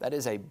 that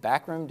is a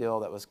backroom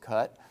deal that was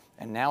cut,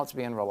 and now it's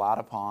being relied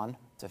upon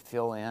to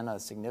fill in a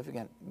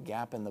significant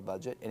gap in the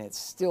budget, and it's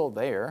still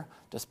there,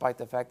 despite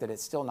the fact that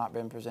it's still not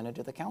been presented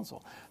to the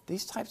council.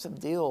 These types of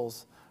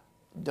deals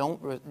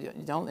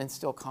don't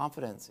instill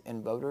confidence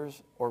in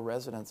voters or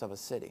residents of a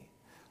city.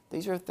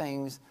 These are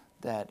things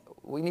that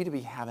we need to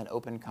be having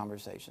open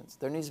conversations.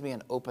 There needs to be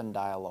an open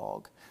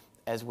dialogue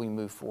as we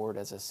move forward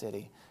as a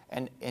city,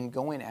 and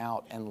going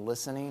out and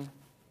listening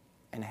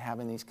and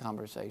having these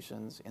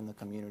conversations in the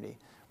community.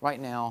 Right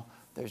now,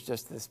 there's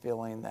just this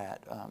feeling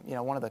that,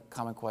 one of the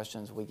common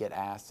questions we get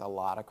asked a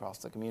lot across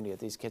the community at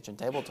these kitchen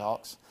table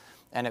talks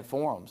and at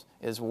forums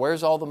is,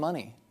 where's all the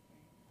money?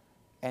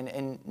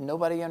 And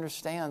nobody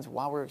understands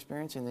why we're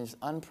experiencing this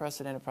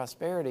unprecedented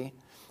prosperity.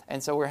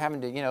 And so we're having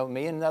to,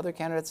 me and other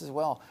candidates as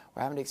well,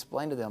 we're having to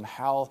explain to them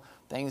how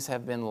things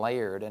have been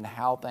layered and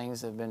how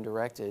things have been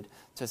directed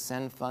to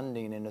send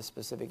funding into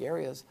specific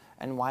areas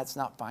and why it's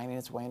not finding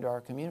its way into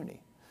our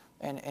community.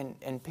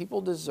 And people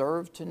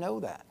deserve to know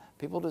that.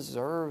 People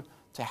deserve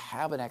to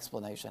have an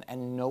explanation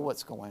and know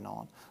what's going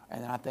on.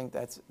 And I think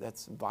that's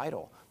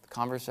vital. The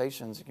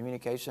conversations, the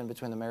communication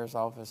between the mayor's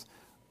office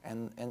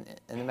and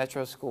the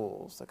Metro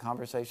schools, the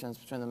conversations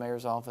between the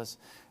mayor's office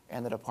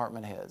and the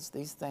department heads.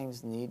 These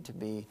things need to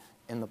be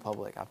in the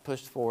public. I've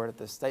pushed forward at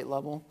the state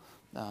level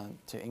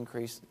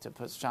to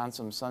shine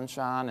some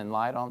sunshine and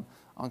light on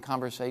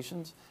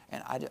conversations.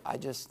 And I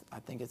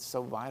think it's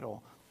so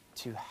vital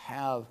to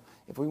have,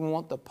 if we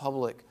want the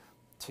public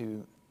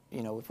to,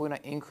 if we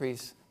want to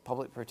increase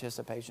public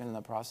participation in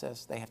the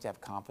process, they have to have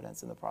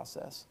confidence in the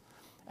process.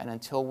 And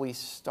until we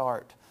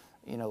start,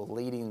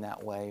 leading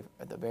that way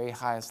at the very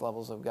highest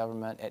levels of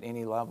government at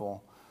any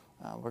level,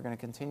 we're going to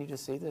continue to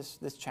see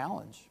this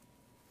challenge.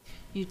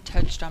 You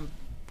touched on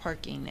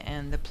parking,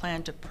 and the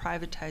plan to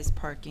privatize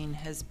parking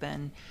has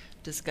been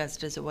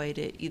discussed as a way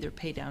to either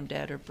pay down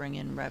debt or bring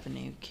in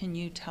revenue. Can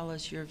you tell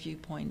us your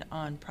viewpoint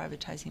on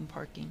privatizing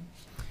parking?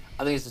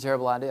 I think it's a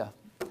terrible idea.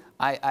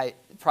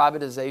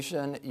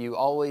 Privatization, you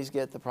always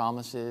get the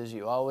promises,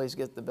 you always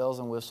get the bells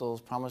and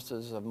whistles,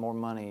 promises of more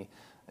money,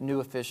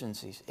 new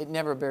efficiencies. It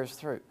never bears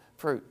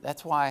fruit.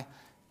 That's why,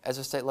 as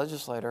a state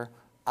legislator,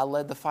 I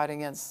led the fight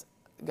against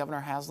Governor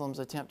Haslam's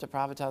attempt to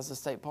privatize the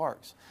state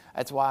parks.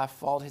 That's why I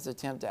fought his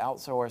attempt to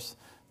outsource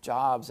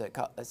jobs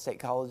at state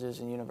colleges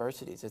and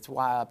universities. It's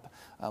why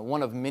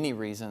one of many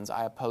reasons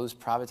I oppose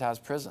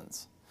privatized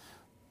prisons.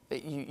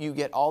 You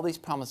get all these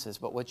promises,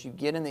 but what you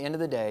get in the end of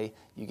the day,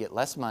 you get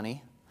less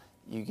money,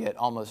 you get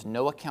almost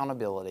no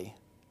accountability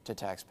to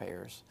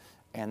taxpayers,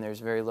 and there's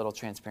very little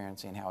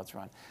transparency in how it's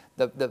run.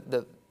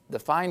 The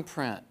fine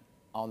print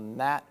on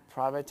that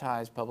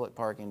privatized public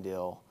parking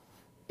deal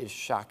is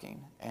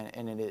shocking,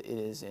 and it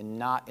is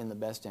not in the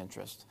best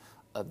interest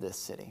of this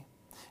city.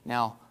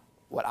 Now,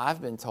 what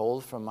I've been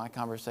told from my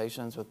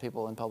conversations with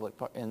people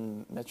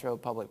in Metro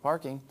public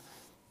parking,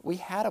 we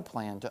had a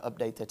plan to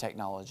update the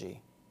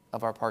technology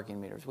of our parking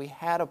meters. We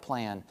had a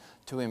plan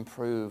to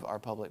improve our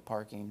public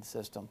parking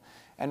system.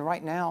 And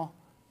right now,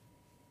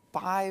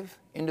 5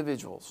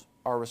 individuals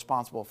are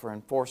responsible for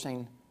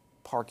enforcing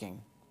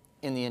parking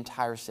in the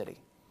entire city.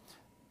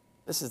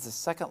 This is the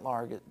second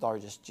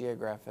largest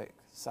geographic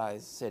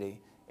size city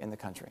in the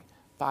country.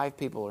 5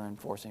 people are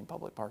enforcing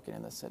public parking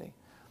in this city.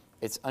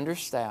 It's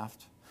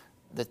understaffed.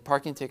 The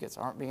parking tickets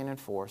aren't being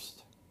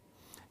enforced.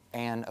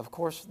 And of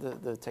course,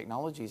 the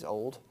technology is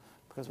old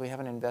because we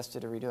haven't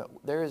invested to redo it.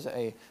 There is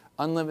a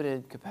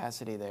unlimited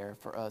capacity there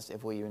for us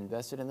if we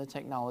invested in the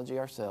technology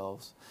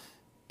ourselves,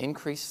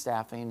 increased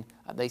staffing.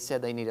 They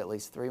said they need at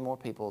least 3 more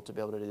people to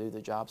be able to do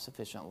the job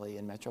sufficiently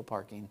in Metro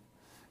parking,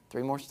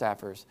 3 more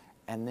staffers,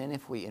 and then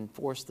if we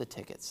enforce the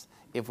tickets,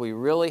 if we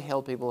really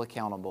held people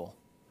accountable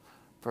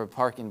for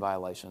parking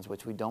violations,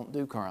 which we don't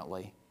do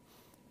currently,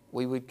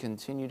 we would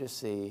continue to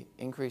see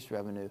increased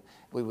revenue.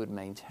 We would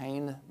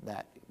maintain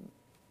that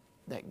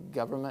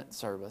government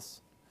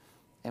service,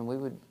 and we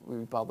would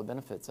reap all the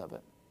benefits of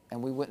it.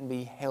 And we wouldn't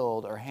be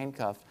held or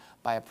handcuffed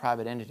by a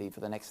private entity for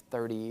the next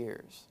 30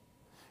 years.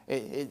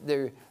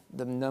 The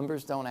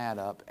numbers don't add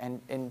up.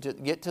 And to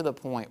get to the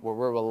point where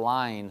we're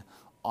relying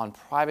on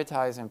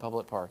privatizing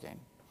public parking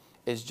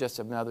is just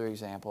another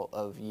example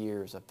of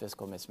years of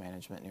fiscal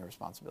mismanagement and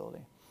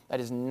irresponsibility. That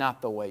is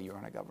not the way you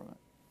run a government.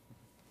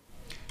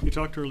 You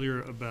talked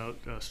earlier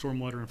about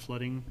stormwater and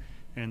flooding,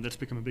 and that's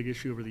become a big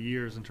issue over the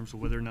years in terms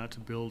of whether or not to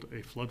build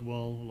a flood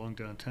wall along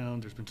downtown.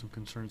 There's been some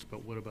concerns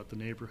about what about the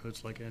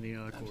neighborhoods like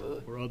Antioch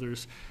or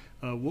others.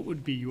 What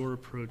would be your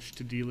approach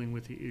to dealing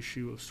with the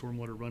issue of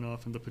stormwater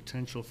runoff and the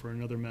potential for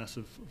another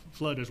massive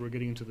flood as we're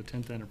getting into the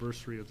 10th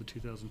anniversary of the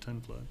 2010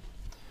 flood?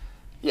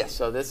 Yes,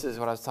 so this is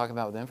what I was talking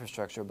about with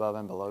infrastructure above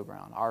and below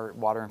ground. Our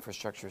water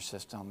infrastructure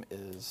system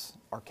is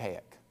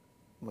archaic.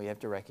 We have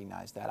to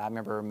recognize that. I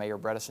remember Mayor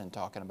Bredesen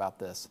talking about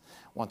this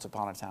once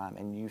upon a time,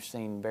 and you've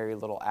seen very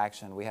little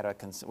action. We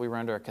were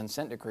under a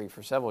consent decree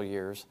for several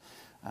years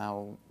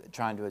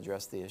trying to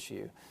address the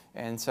issue.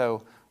 And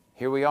so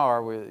here we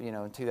are,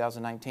 in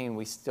 2019,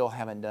 we still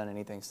haven't done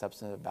anything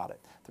substantive about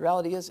it. The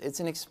reality is it's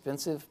an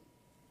expensive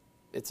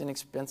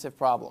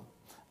problem,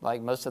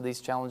 like most of these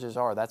challenges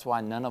are. That's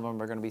why none of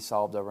them are going to be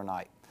solved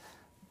overnight.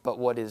 But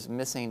what is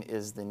missing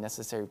is the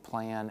necessary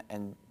plan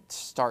and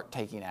start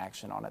taking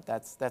action on it.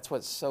 That's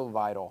what's so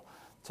vital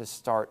to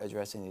start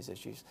addressing these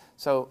issues.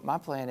 So my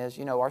plan is,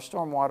 our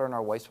stormwater and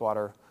our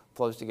wastewater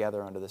flows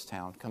together under this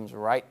town, comes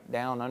right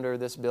down under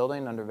this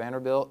building, under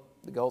Vanderbilt,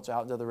 the gulch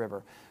out into the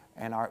river.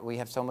 And we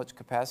have so much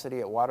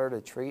capacity at water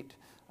to treat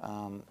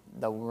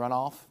the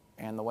runoff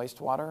and the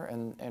wastewater,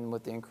 and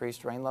with the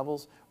increased rain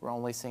levels, we're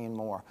only seeing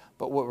more.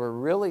 But what we're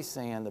really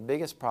seeing, the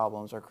biggest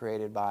problems are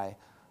created by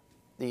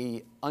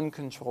the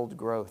uncontrolled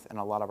growth in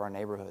a lot of our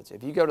neighborhoods.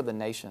 If you go to the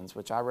Nations,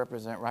 which I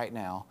represent right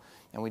now,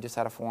 and we just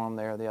had a forum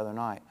there the other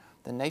night,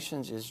 the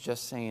Nations is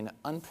just seeing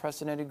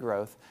unprecedented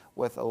growth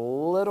with a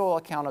little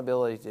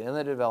accountability to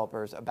the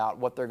developers about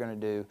what they're going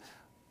to do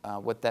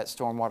with that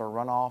stormwater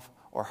runoff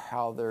or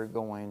how they're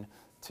going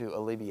to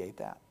alleviate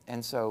that.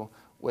 And so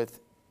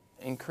with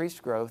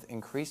increased growth,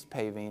 increased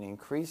paving,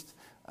 increased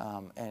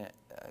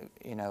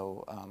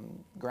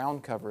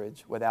ground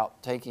coverage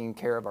without taking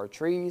care of our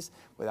trees,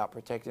 without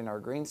protecting our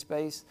green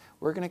space,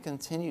 we're going to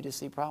continue to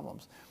see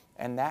problems.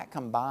 And that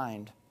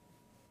combined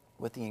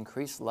with the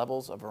increased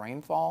levels of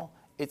rainfall,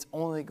 it's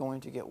only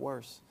going to get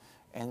worse.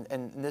 And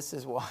this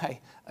is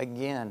why,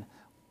 again,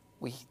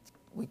 we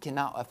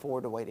cannot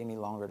afford to wait any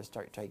longer to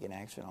start taking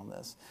action on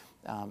this.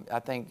 I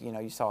think,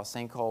 you saw a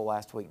sinkhole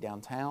last week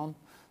downtown.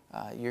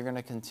 You're going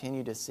to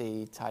continue to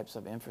see types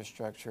of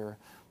infrastructure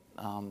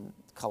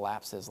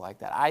collapses like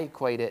that. I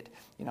equate it,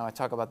 I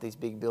talk about these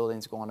big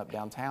buildings going up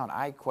downtown.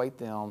 I equate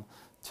them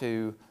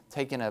to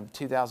taking a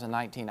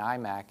 2019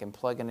 iMac and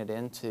plugging it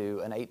into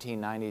an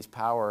 1890s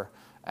power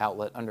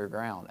outlet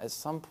underground. At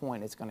some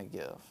point, it's going to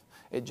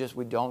give.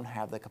 We don't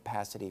have the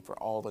capacity for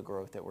all the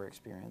growth that we're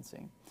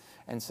experiencing.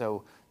 And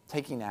so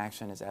taking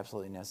action is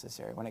absolutely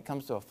necessary. When it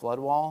comes to a flood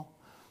wall,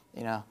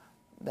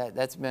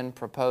 that's been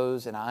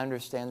proposed, and I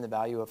understand the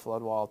value of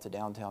flood wall to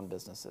downtown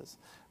businesses.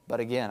 But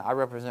again, I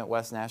represent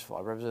West Nashville.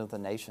 I represent the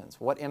Nations.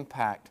 What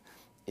impact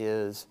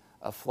is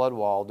a flood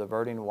wall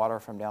diverting water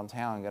from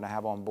downtown going to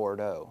have on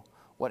Bordeaux?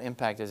 What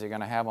impact is it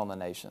going to have on the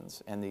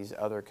Nations and these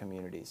other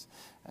communities?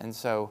 And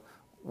so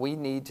we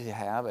need to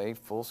have a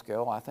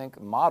full-scale, I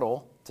think,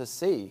 model to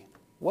see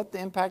what the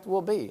impact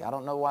will be. I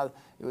don't know why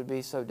it would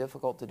be so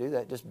difficult to do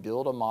that. Just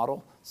build a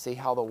model, see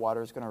how the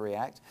water is going to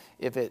react.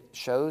 If it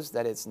shows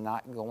that it's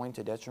not going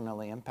to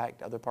detrimentally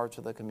impact other parts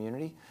of the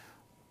community,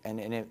 and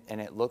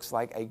it looks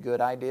like a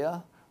good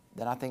idea,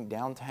 then I think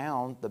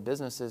downtown, the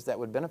businesses that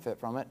would benefit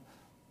from it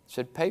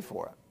should pay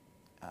for it.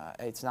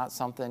 It's not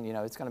something,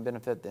 it's going to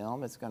benefit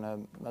them. It's going to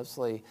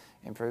mostly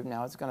improve.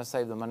 Now, it's going to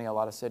save the money a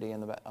lot of city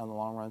in the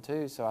long run,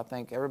 too. So I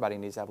think everybody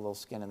needs to have a little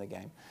skin in the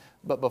game.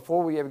 But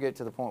before we ever get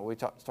to the point where we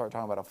start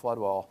talking about a flood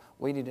wall,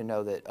 we need to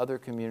know that other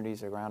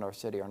communities around our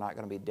city are not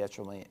going to be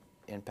detrimentally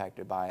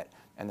impacted by it,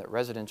 and that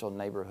residential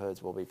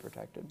neighborhoods will be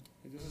protected.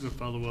 This is a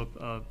follow-up.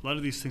 A lot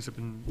of these things have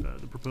been,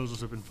 the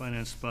proposals have been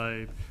financed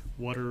by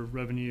water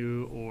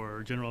revenue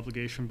or general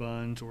obligation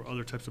bonds or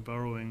other types of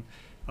borrowing.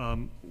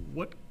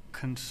 What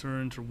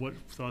concerns or what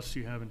thoughts do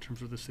you have in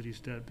terms of the city's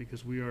debt?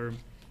 Because we are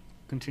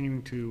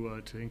continuing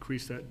to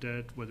increase that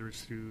debt, whether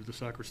it's through the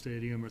soccer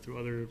stadium or through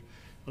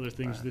other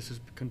things. Right. This is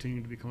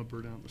continuing to become a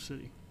burden on the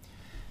city.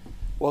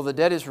 Well, the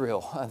debt is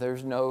real.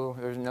 There's no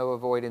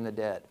avoiding the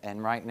debt.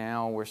 And right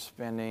now we're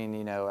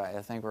spending,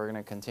 I think we're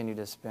going to continue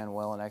to spend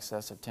well in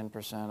excess of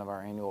 10% of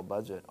our annual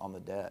budget on the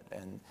debt.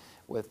 And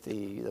with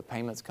the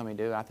payments coming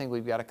due, I think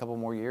we've got a couple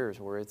more years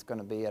where it's going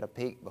to be at a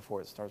peak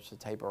before it starts to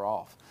taper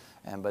off.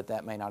 But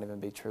that may not even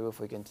be true if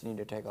we continue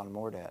to take on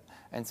more debt.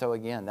 And so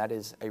again, that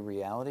is a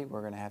reality we're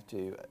going to have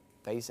to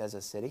face as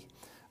a city.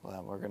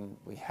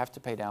 We have to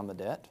pay down the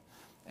debt.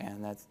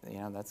 And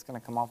that's going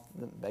to come off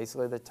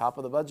basically the top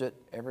of the budget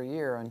every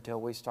year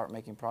until we start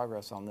making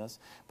progress on this.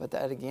 But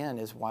that, again,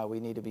 is why we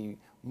need to be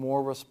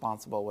more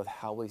responsible with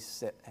how we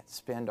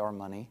spend our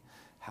money,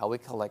 how we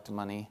collect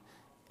money,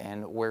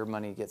 and where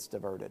money gets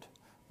diverted.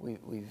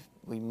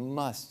 We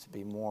must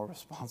be more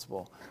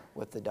responsible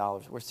with the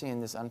dollars. We're seeing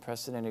this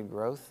unprecedented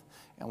growth,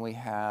 and we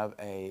have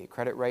a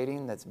credit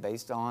rating that's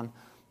based on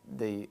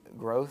the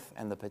growth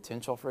and the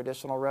potential for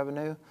additional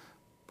revenue.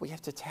 We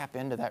have to tap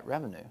into that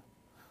revenue.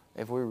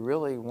 If we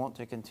really want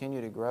to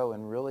continue to grow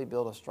and really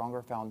build a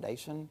stronger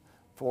foundation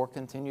for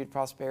continued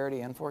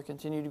prosperity and for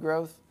continued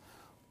growth,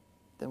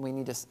 then we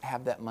need to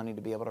have that money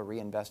to be able to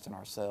reinvest in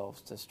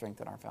ourselves to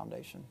strengthen our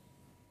foundation.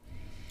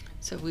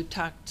 So we've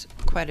talked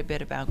quite a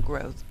bit about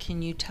growth.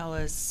 Can you tell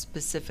us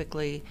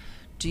specifically,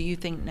 do you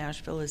think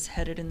Nashville is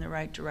headed in the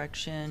right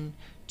direction?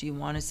 Do you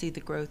want to see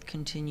the growth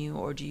continue,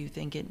 or do you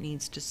think it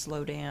needs to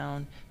slow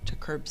down to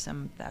curb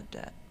some of that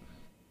debt?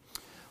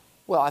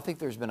 Well, I think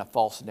there's been a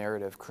false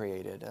narrative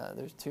created.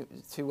 There's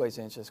two ways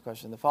to answer this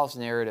question. The false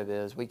narrative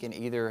is we can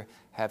either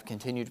have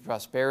continued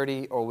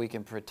prosperity or we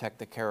can protect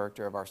the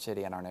character of our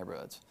city and our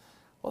neighborhoods.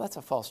 Well, that's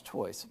a false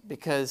choice,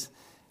 because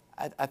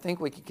I think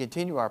we can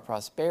continue our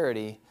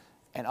prosperity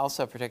and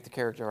also protect the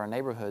character of our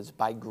neighborhoods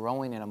by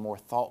growing in a more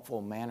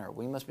thoughtful manner.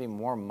 We must be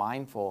more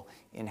mindful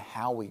in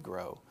how we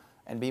grow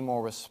and be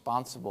more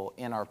responsible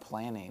in our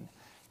planning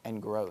and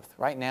growth.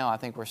 Right now, I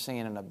think we're seeing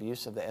an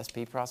abuse of the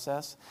SP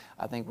process.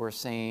 I think we're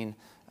seeing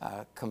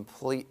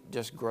complete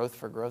just growth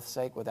for growth's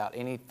sake without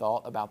any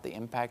thought about the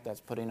impact that's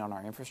putting on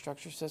our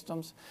infrastructure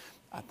systems.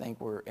 I think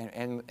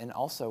and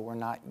also we're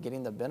not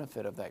getting the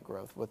benefit of that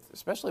growth,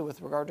 especially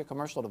with regard to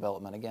commercial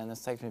development. Again,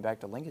 this takes me back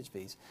to linkage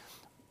fees.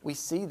 We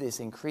see this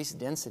increased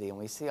density and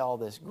we see all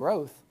this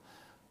growth,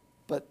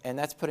 and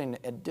that's putting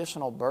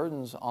additional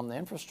burdens on the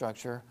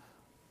infrastructure.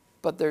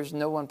 But there's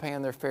no one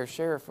paying their fair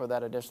share for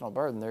that additional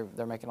burden.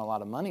 They're making a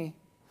lot of money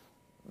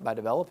by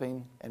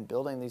developing and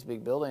building these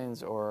big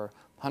buildings or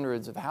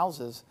hundreds of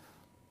houses.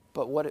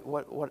 But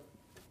what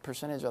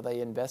percentage are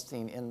they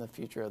investing in the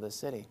future of the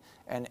city?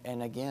 And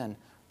again,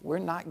 we're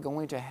not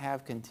going to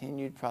have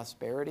continued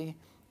prosperity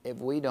if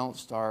we don't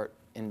start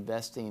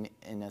investing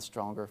in a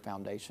stronger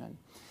foundation.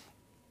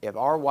 If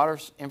our water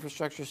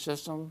infrastructure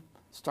system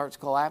starts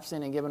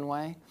collapsing and giving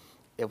way,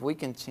 if we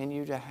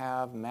continue to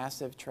have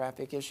massive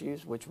traffic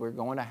issues, which we're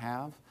going to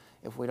have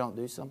if we don't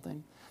do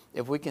something,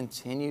 if we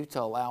continue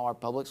to allow our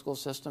public school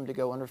system to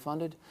go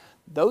underfunded,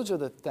 those are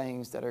the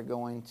things that are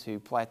going to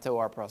plateau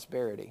our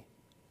prosperity.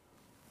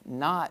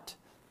 Not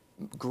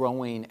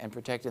growing and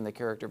protecting the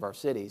character of our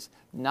cities,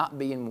 not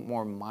being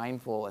more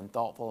mindful and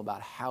thoughtful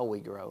about how we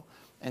grow.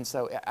 And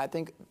so I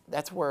think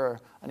that's where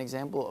an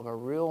example of a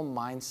real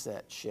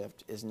mindset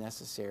shift is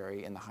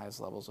necessary in the highest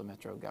levels of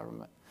metro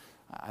government.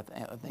 I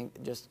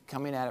think just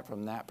coming at it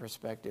from that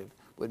perspective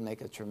would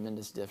make a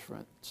tremendous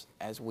difference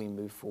as we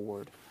move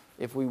forward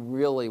if we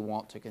really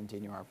want to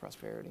continue our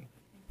prosperity.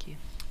 Thank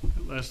you.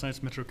 At last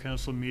night's Metro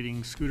Council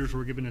meeting, scooters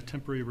were given a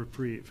temporary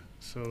reprieve.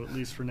 So at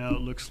least for now,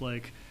 it looks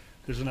like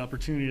there's an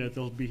opportunity that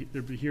they'll be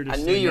here to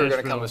stay. I knew you were going to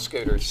Nashville. come with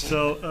scooters.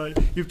 So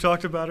you've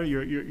talked about it.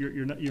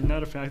 You're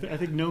not a fan. I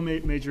think no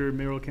major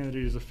mayoral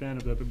candidate is a fan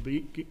of that.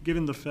 But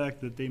given the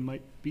fact that they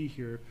might be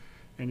here,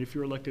 and if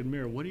you're elected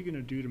mayor, what are you going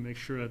to do to make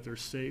sure that they're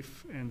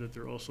safe and that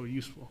they're also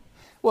useful?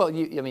 Well,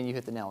 you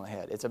hit the nail on the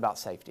head. It's about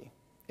safety.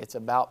 It's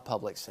about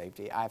public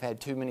safety. I've had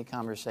too many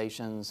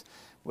conversations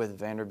with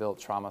Vanderbilt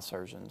trauma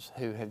surgeons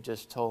who have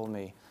just told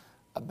me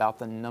about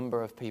the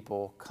number of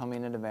people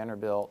coming into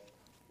Vanderbilt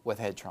with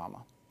head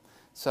trauma.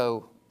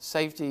 So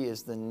safety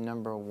is the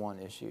 #1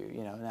 issue.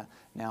 You know,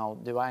 now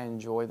do I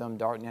enjoy them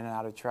darting in and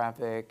out of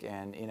traffic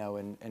and, you know,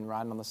 and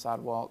riding on the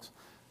sidewalks?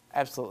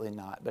 Absolutely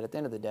not. But at the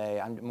end of the day,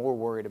 I'm more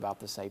worried about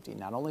the safety,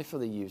 not only for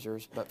the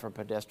users, but for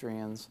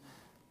pedestrians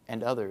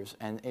and others,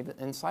 and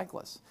even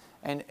cyclists.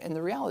 And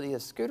the reality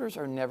is, scooters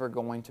are never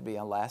going to be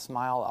a last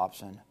mile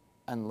option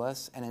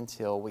unless and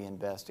until we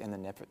invest in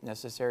the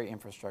necessary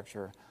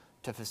infrastructure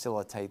to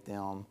facilitate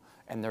them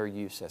and their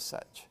use as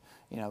such.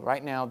 You know,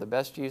 right now, the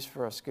best use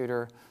for a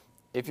scooter,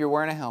 if you're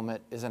wearing a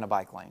helmet, is in a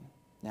bike lane.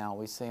 Now,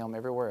 we see them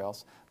everywhere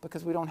else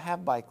because we don't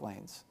have bike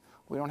lanes.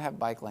 We don't have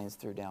bike lanes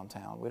through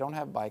downtown. We don't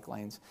have bike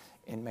lanes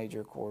in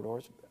major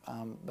corridors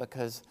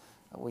because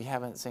we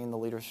haven't seen the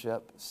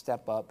leadership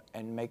step up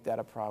and make that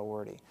a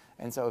priority.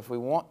 And so if we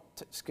want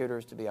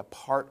scooters to be a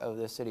part of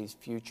the city's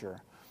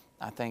future,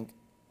 I think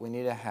we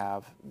need to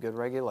have good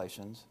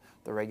regulations.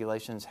 The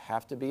regulations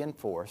have to be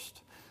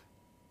enforced,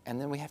 and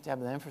then we have to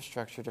have the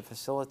infrastructure to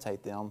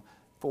facilitate them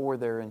for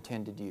their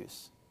intended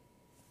use,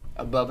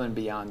 above and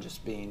beyond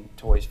just being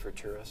toys for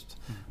tourists,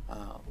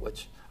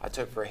 which I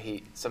took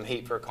some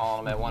heat for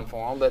calling them at one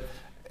forum. But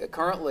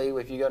currently,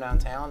 if you go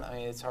downtown, I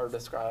mean, it's hard to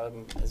describe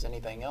them as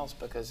anything else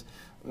because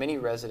many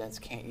residents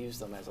can't use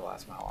them as a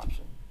last mile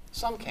option.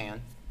 Some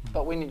can,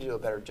 but we need to do a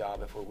better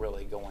job if we're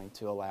really going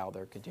to allow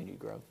their continued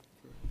growth.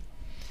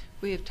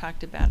 We have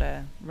talked about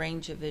a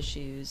range of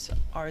issues.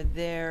 Are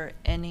there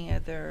any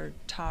other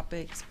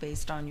topics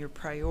based on your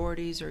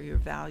priorities or your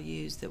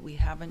values that we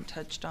haven't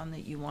touched on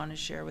that you want to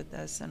share with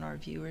us and our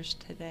viewers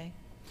today?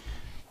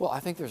 Well, I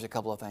think there's a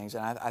couple of things,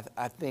 and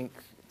I think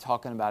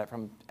talking about it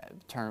from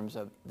terms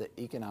of the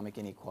economic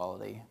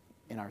inequality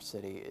in our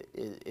city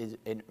is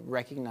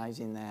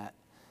recognizing that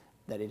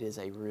it is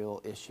a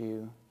real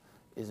issue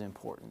is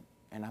important.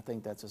 And I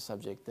think that's a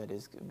subject that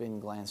has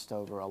been glanced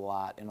over a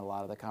lot in a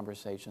lot of the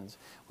conversations.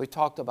 We've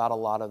talked about a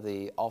lot of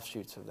the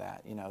offshoots of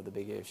that, you know, the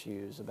big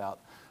issues about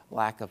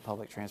lack of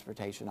public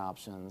transportation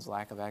options,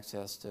 lack of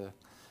access to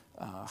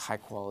high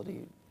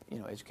quality, you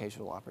know,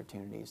 educational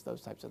opportunities,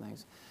 those types of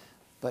things.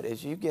 But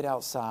as you get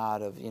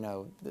outside of, you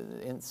know,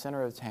 in the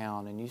center of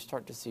town and you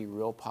start to see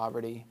real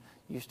poverty,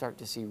 you start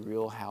to see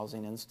real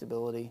housing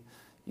instability,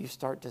 you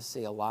start to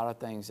see a lot of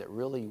things that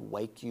really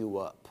wake you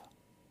up,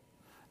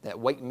 that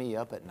wake me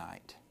up at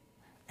night,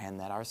 and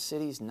that our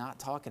city's not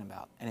talking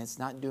about, and it's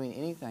not doing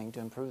anything to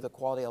improve the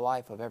quality of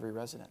life of every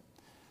resident.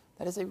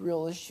 That is a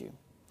real issue.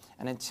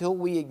 And until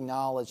we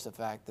acknowledge the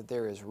fact that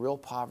there is real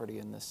poverty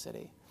in this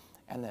city,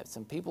 and that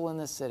some people in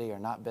this city are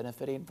not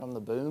benefiting from the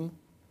boom,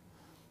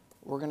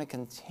 we're going to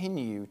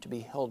continue to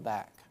be held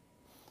back.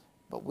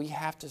 But we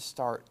have to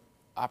start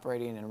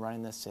operating and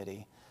running this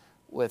city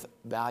with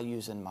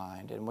values in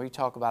mind. And we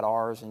talk about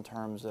ours in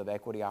terms of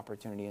equity,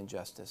 opportunity, and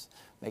justice,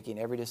 making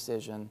every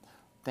decision,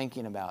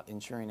 thinking about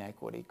ensuring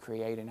equity,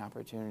 creating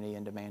opportunity,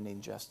 and demanding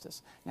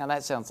justice. Now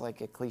that sounds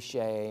like a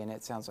cliche and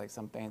it sounds like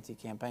some fancy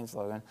campaign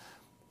slogan,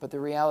 but the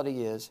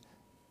reality is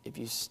if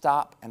you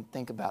stop and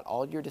think about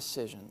all your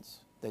decisions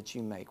that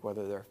you make,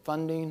 whether they're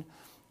funding,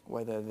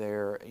 whether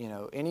they're, you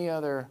know, any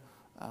other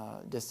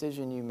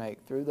decision you make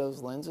through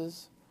those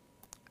lenses,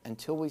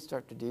 until we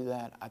start to do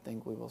that, I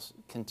think we will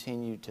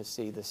continue to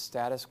see the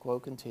status quo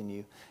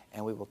continue,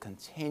 and we will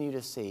continue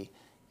to see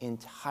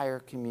entire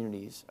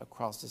communities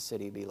across the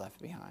city be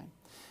left behind.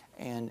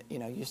 And, you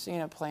know, you're seeing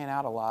it playing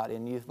out a lot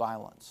in youth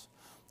violence.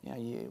 You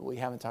know, we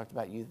haven't talked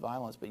about youth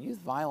violence, but youth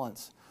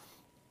violence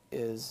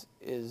is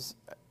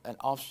an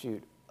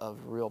offshoot of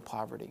real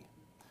poverty.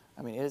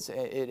 I mean, it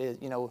is,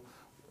 you know,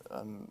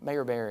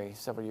 Mayor Barry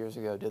several years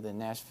ago did the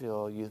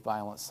Nashville Youth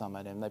Violence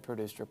Summit, and they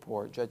produced a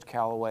report. Judge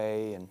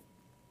Calloway and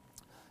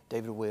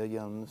David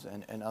Williams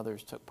and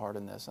others took part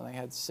in this, and they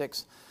had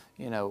 6,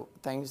 you know,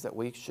 things that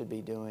we should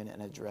be doing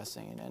and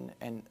addressing,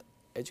 and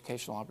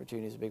educational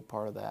opportunity is a big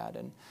part of that,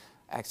 and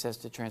access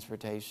to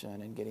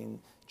transportation and getting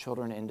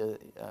children into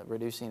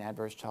reducing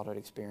adverse childhood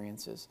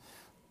experiences,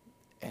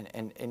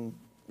 and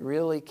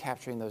really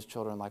capturing those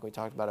children like we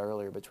talked about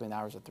earlier between the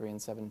hours of 3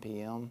 and 7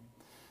 p.m.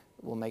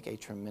 will make a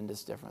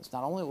tremendous difference.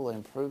 Not only will it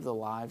improve the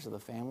lives of the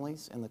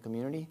families in the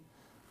community,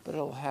 but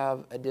it'll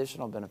have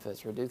additional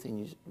benefits,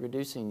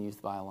 reducing youth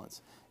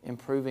violence,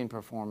 improving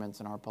performance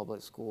in our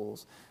public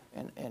schools,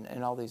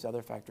 and all these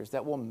other factors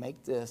that will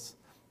make this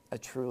a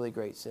truly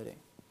great city.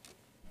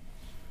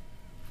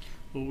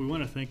 Well, we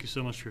want to thank you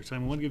so much for your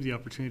time. I want to give you the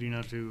opportunity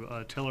now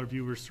to tell our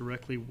viewers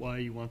directly why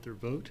you want their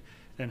vote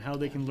and how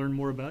they can learn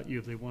more about you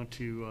if they want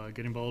to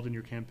get involved in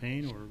your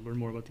campaign or learn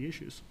more about the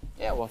issues.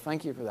 Yeah, well,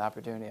 thank you for the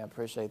opportunity. I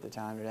appreciate the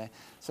time today.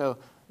 So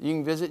you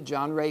can visit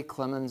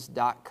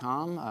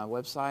johnrayclemmons.com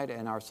website,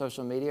 and our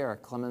social media are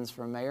Clemmons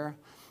for Mayor.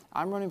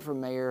 I'm running for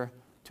mayor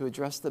to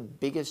address the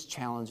biggest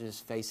challenges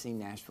facing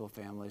Nashville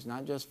families,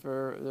 not just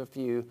for the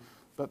few,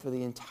 but for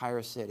the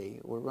entire city.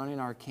 We're running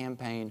our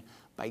campaign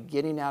by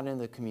getting out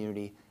into the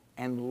community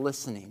and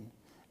listening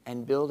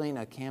and building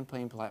a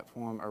campaign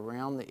platform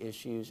around the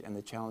issues and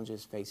the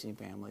challenges facing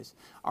families.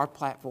 Our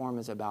platform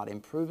is about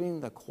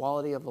improving the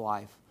quality of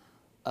life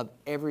of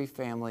every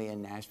family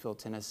in Nashville,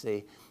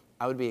 Tennessee.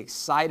 I would be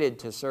excited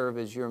to serve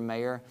as your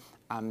mayor.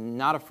 I'm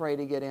not afraid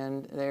to get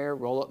in there,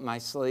 roll up my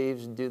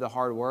sleeves, and do the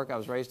hard work. I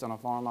was raised on a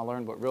farm. I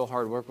learned what real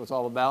hard work was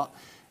all about.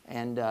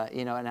 And,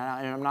 and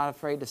I'm not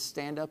afraid to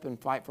stand up and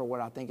fight for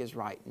what I think is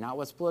right. Not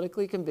what's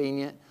politically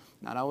convenient,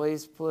 not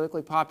always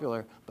politically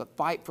popular, but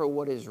fight for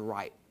what is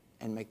right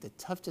and make the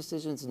tough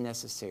decisions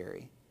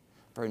necessary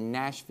for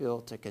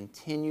Nashville to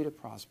continue to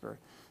prosper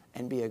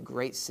and be a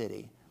great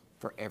city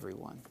for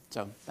everyone.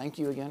 So thank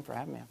you again for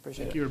having me. I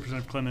appreciate it. Thank you,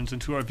 Representative Clemmons.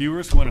 And to our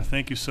viewers, I want to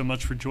thank you so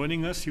much for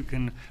joining us. You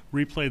can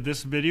replay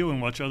this video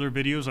and watch other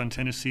videos on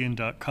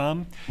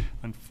Tennessean.com.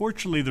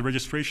 Unfortunately, the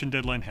registration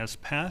deadline has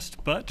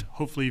passed, but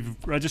hopefully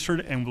you've registered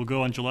and will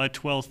go on July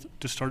 12th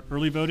to start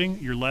early voting.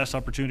 Your last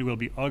opportunity will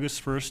be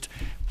August 1st.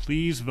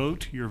 Please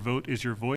vote. Your vote is your voice.